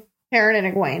shipping Perrin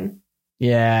and Egwene.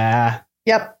 Yeah.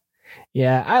 Yep.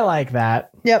 Yeah, I like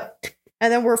that. Yep.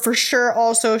 And then we're for sure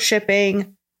also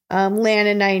shipping Lan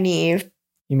and Nynaeve.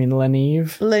 You mean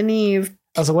Leneve? Leneve.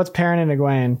 Oh, so what's Perrin and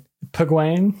Egwene?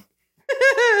 Pugwain?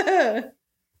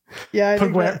 Yeah.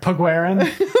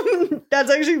 Pugwarin?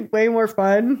 That's actually way more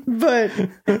fun, but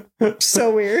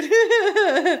so weird.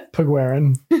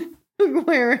 Pugwarin.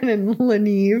 Pugwarin and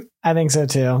Leneve. I think so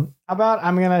too. How about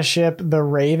I'm going to ship the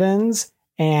Ravens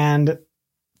and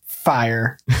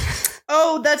Fire?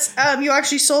 Oh, that's, you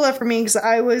actually stole that from me, because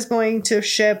I was going to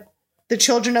ship the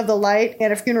Children of the Light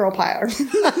and a funeral pyre.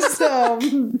 So,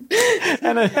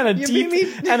 and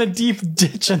a deep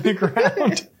ditch in the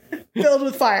ground. Filled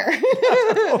with fire.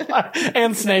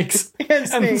 And snakes.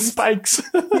 And spikes.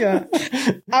 Yeah.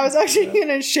 I was actually going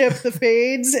to ship the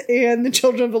Fades and the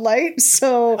Children of the Light.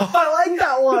 So I like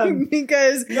that one.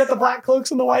 Because you got the black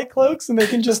cloaks and the white cloaks, and they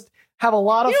can just have a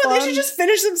lot of fun. They should just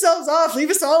finish themselves off.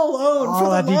 Leave us all alone. Oh,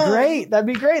 that'd be great. That'd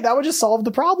be great. That would just solve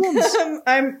the problems.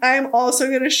 I'm also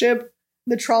going to ship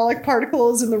the Trolloc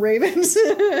particles and the Ravens.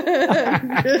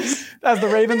 As the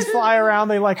Ravens fly around,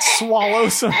 they like swallow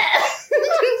some.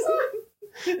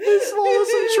 They swallow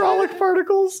some Trolloc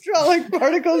particles. Trolloc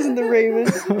particles and the Raven.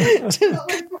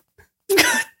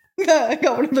 I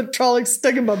got one of the Trollocs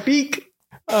stuck in my beak.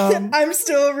 I'm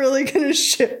still really going to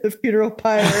ship the funeral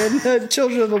pyre and the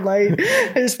Children of the Light.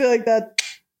 I just feel like that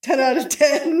 10 out of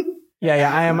 10. Yeah,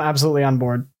 I am absolutely on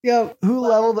board. Yep. Who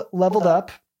leveled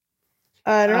up?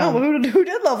 I don't know. Who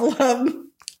did level up?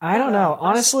 I don't know.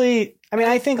 Honestly, I mean,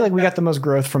 I think like we got the most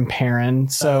growth from Perrin.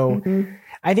 So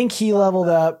I think he leveled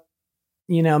up,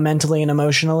 mentally and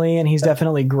emotionally. And he's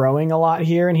definitely growing a lot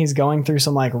here. And he's going through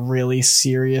some like really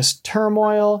serious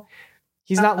turmoil.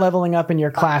 He's not leveling up in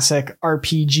your classic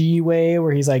RPG way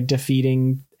where he's like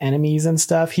defeating enemies and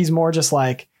stuff. He's more just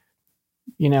like,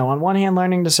 on one hand,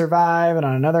 learning to survive, and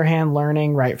on another hand,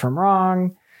 learning right from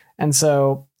wrong. And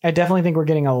so I definitely think we're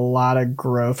getting a lot of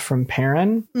growth from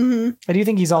Perrin. Mm-hmm. I do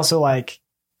think he's also like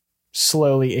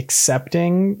slowly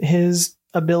accepting his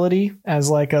ability as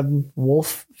like a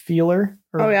wolf feeler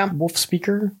or wolf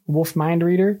speaker, wolf mind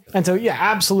reader. And so, yeah,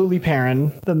 absolutely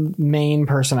Perrin, the main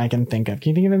person I can think of. Can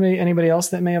you think of anybody else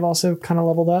that may have also kind of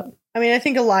leveled up? I mean, I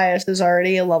think Elias is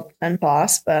already a level 10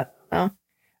 boss, but no.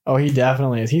 Oh, he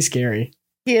definitely is. He's scary.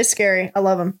 He is scary. I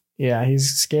love him. Yeah,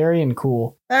 he's scary and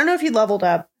cool. I don't know if he leveled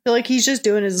up. I feel like he's just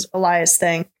doing his Elias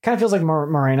thing. Kind of feels like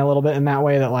Moraine a little bit in that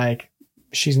way that like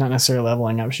she's not necessarily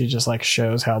leveling up. She just like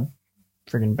shows how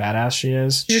freaking badass she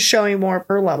is. She's just showing more of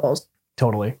her levels.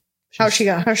 Totally. How she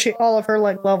all of her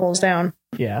like levels down.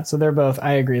 Yeah, so they're both,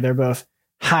 I agree, they're both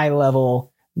high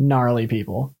level gnarly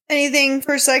people. Anything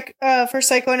for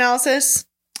psychoanalysis?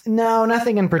 No,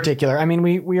 nothing in particular. I mean,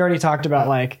 we already talked about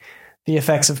like the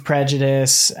effects of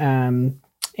prejudice, and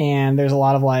there's a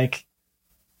lot of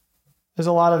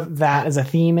that as a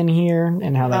theme in here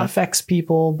and how that affects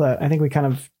people, but I think we kind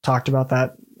of talked about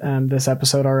that this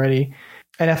episode already.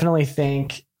 I definitely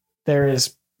think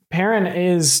Perrin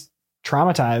is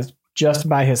traumatized just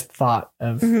by his thought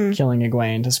of killing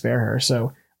Egwene to spare her.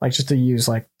 So like just to use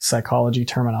like psychology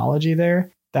terminology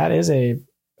there, that is a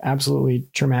absolutely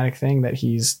traumatic thing that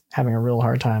he's having a real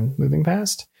hard time moving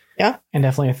past. Yeah. And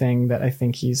definitely a thing that I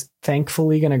think he's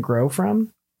thankfully going to grow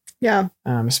from. Yeah.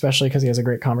 Especially because he has a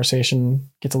great conversation,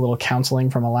 gets a little counseling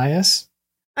from Elias.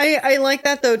 I like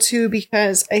that though too,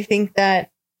 because I think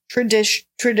that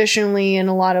traditionally in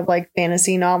a lot of like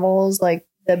fantasy novels, like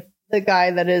the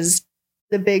guy that is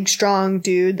the big strong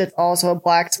dude that's also a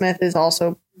blacksmith is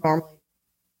also normally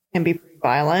can be pretty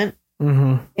violent.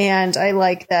 Mm-hmm. And I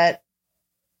like that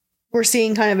we're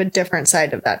seeing kind of a different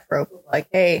side of that trope. Like,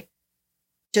 hey,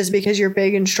 just because you're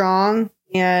big and strong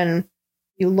and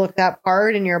you look that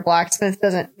part and you're a blacksmith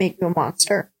doesn't make you a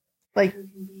monster. Like, you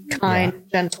can be kind,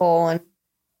 gentle, and,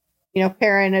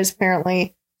 Perrin is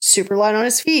apparently super light on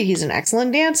his feet. He's an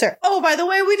excellent dancer. Oh, by the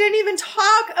way, we didn't even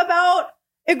talk about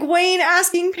Egwene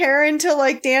asking Perrin to,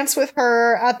 like, dance with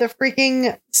her at the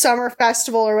freaking summer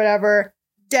festival or whatever.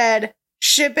 Dead.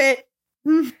 Ship it.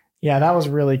 Yeah, that was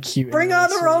really cute. Bring on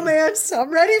the romance.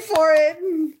 I'm ready for it.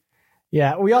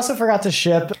 Yeah, we also forgot to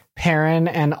ship Perrin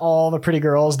and all the pretty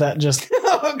girls that just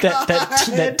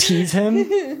that tease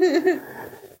him.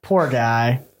 Poor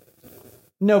guy.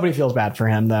 Nobody feels bad for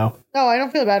him, though. No, I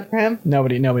don't feel bad for him.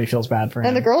 Nobody feels bad for him.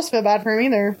 And the girls feel bad for him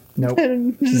either. Nope.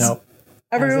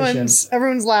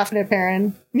 Everyone's laughing at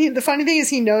Perrin. The funny thing is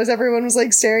he knows everyone was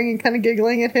like staring and kind of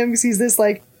giggling at him because he's this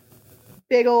like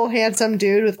big old handsome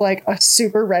dude with like a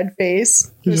super red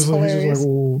face. He's just like,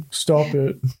 oh, stop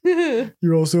it.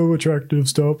 You're all so attractive.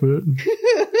 Stop it.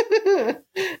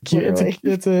 Cute.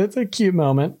 It's a cute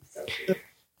moment.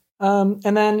 And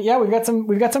then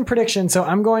we've got some predictions. So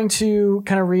I'm going to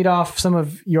kind of read off some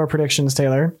of your predictions,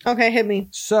 Taylor. Okay, hit me.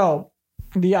 So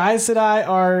the Aes Sedai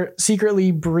are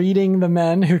secretly breeding the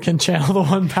men who can channel the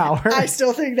one power. I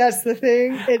still think that's the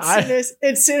thing.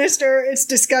 It's sinister. It's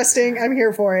disgusting. I'm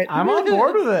here for it. I'm on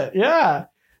board with it. Yeah.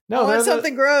 No, there's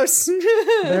something gross.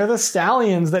 They're the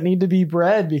stallions that need to be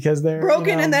bred because they're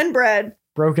broken and then bred.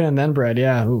 Broken and then bred.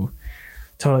 Yeah. Ooh,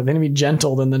 totally. They need to be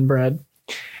gentled and then bred.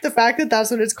 The fact that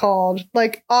that's what it's called,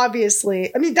 like,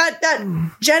 obviously, I mean, that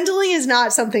gentling is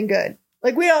not something good.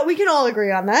 Like, we can all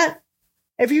agree on that.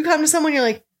 If you come to someone, you're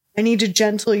like, I need to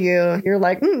gentle you. You're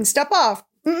like, step off.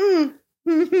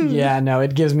 Yeah, no,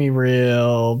 it gives me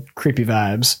real creepy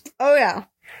vibes. Oh, yeah.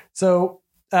 So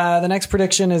the next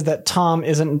prediction is that Tom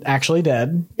isn't actually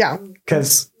dead. Yeah.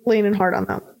 Because leaning hard on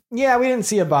that. Yeah, we didn't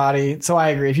see a body. So I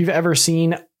agree. If you've ever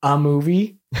seen a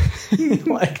movie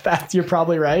like that, you're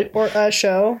probably right. Or a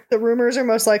show. The rumors are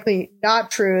most likely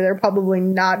not true. They're probably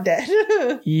not dead.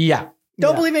 Yeah.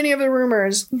 Don't believe any of the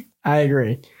rumors. I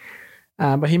agree.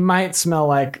 But he might smell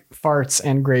like farts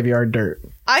and graveyard dirt.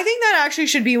 I think that actually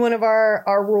should be one of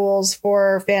our rules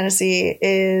for fantasy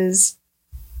is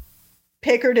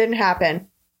pick or didn't happen.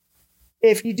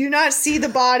 If you do not see the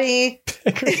body,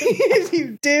 if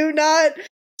you do not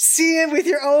see it with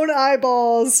your own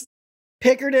eyeballs,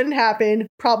 pick or didn't happen,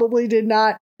 probably did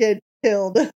not get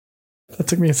killed. That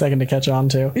took me a second to catch on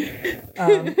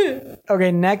to.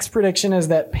 Okay, next prediction is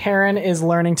that Perrin is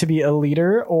learning to be a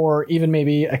leader or even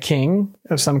maybe a king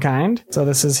of some kind. So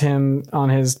this is him on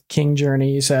his king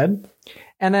journey, you said.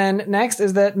 And then next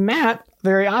is that Matt,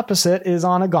 very opposite, is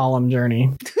on a Gollum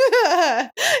journey.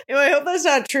 I hope that's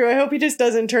not true. I hope he just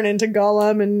doesn't turn into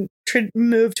Gollum and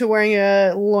move to wearing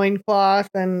a loincloth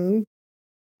and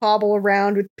hobble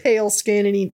around with pale skin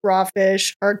and eat raw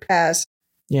fish. Hard pass.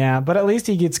 Yeah, but at least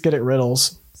he gets good at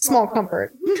riddles. Small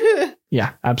comfort.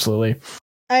 Yeah, absolutely.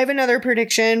 I have another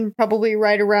prediction, probably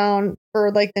right around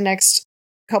for like the next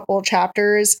couple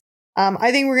chapters.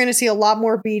 I think we're going to see a lot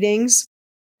more beatings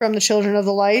from the Children of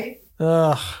the Light.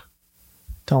 Ugh.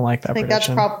 Don't like that prediction. I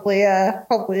think that's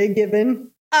probably a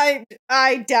given.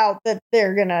 I doubt that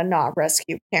they're going to not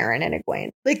rescue Perrin and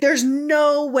Egwene. Like, there's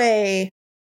no way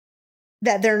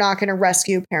that they're not going to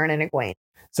rescue Perrin and Egwene.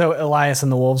 So Elias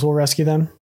and the wolves will rescue them?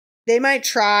 They might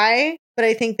try, but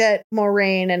I think that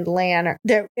Moraine and Lan,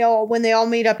 when they all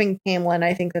meet up in Camelin,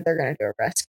 I think that they're going to do a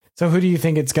rescue. So who do you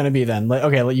think it's going to be then?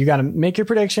 Okay, you got to make your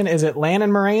prediction. Is it Lan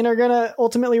and Moraine are going to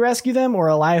ultimately rescue them, or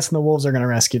Elias and the wolves are going to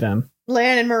rescue them?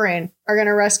 Lan and Moraine are going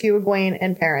to rescue Egwene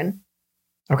and Perrin.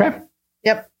 Okay.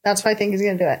 Yep, that's what I think is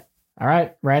going to do it. All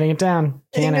right, writing it down.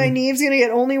 Canon. I think Nynaeve's going to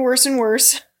get only worse and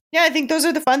worse. Yeah, I think those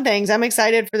are the fun things. I'm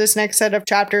excited for this next set of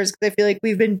chapters because I feel like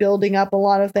we've been building up a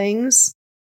lot of things.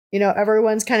 You know,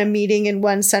 everyone's kind of meeting in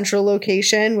one central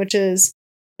location, which is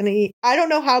I don't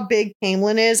know how big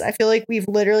Camelin is. I feel like we've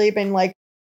literally been like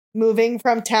moving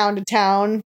from town to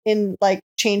town in like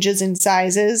changes in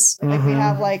sizes. Like we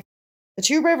have like the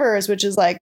Two Rivers, which is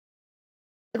like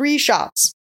 3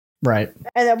 shops. Right.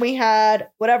 And then we had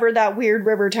whatever that weird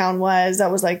river town was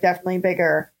that was like definitely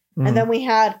bigger. And then we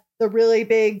had the really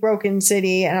big broken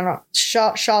city, and I don't know,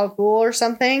 Sha'ul or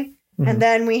something. And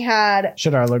then we had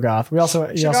Shadar Logoth. We also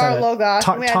Shadar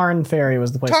Logoth. Tarn Ferry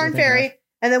was the place. Tarn Ferry.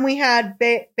 And then we had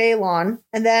Balon,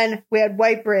 and then we had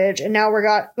Whitebridge, and now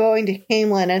we're going to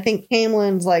Camelin. I think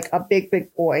Camelin's like a big,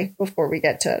 big boy before we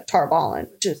get to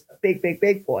Tarvalin, which is a big, big,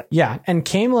 big boy. Yeah, and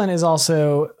Camelin is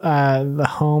also the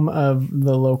home of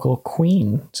the local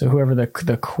queen. So whoever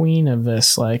the queen of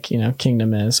this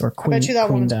kingdom is, or queen. I bet you that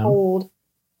one's old.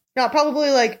 No,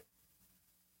 probably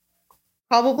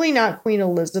not Queen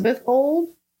Elizabeth old,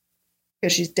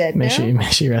 because she's dead now. May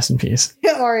she rest in peace.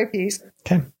 Yeah, R.I.P.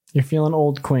 Okay. You're feeling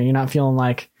old queen. You're not feeling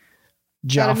like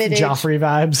Joffrey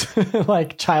vibes,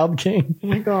 like Child King. Oh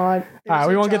my God. All right,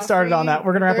 we won't get started on that.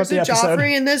 We're going to wrap up the episode.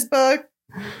 Joffrey in this book.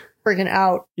 Freaking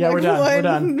out. Yeah, like, we're done. We're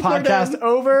done. Podcast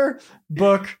over.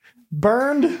 Book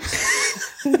burned.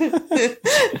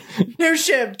 New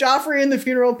ship. Joffrey in the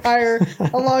funeral pyre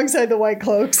alongside the White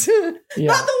Cloaks. Yeah.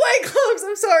 Not the White Cloaks.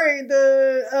 I'm sorry.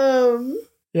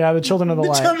 The Children of the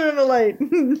Light. The Children of the Light.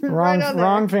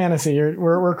 Wrong fantasy.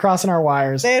 We're crossing our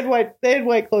wires. They had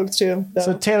white cloaks too.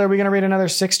 So Taylor, are we going to read another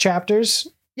 6 chapters?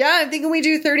 Yeah, I'm thinking we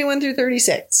do 31 through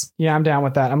 36. Yeah, I'm down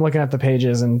with that. I'm looking at the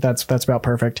pages, and that's about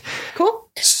perfect. Cool.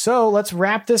 So let's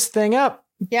wrap this thing up.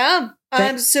 Yeah.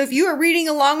 So if you are reading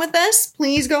along with us,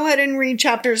 please go ahead and read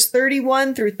chapters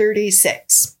 31 through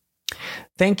 36.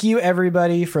 Thank you,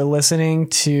 everybody, for listening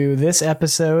to this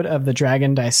episode of The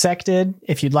Dragon Dissected.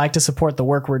 If you'd like to support the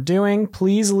work we're doing,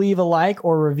 please leave a like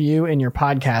or review in your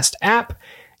podcast app.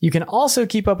 You can also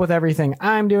keep up with everything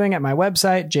I'm doing at my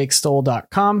website,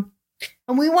 jakestoll.com.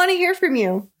 And we want to hear from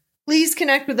you. Please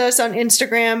connect with us on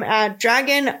Instagram at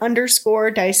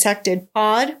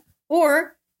dragon_dissectedpod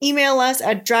or email us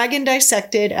at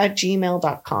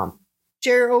dragondissected@gmail.com.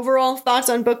 Share your overall thoughts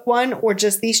on book 1 or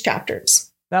just these chapters.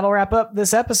 That'll wrap up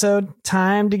this episode.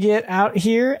 Time to get out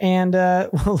here and, well,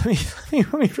 let me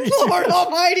read Lord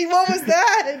Almighty, what was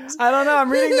that? I don't know. I'm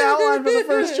reading the outline for the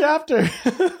first chapter.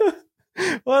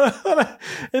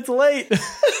 It's late.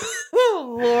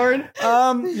 Oh, Lord.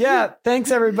 Yeah.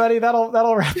 Thanks, everybody.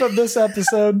 That'll wrap up this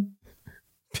episode.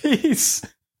 Peace.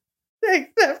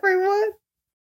 Thanks, everyone.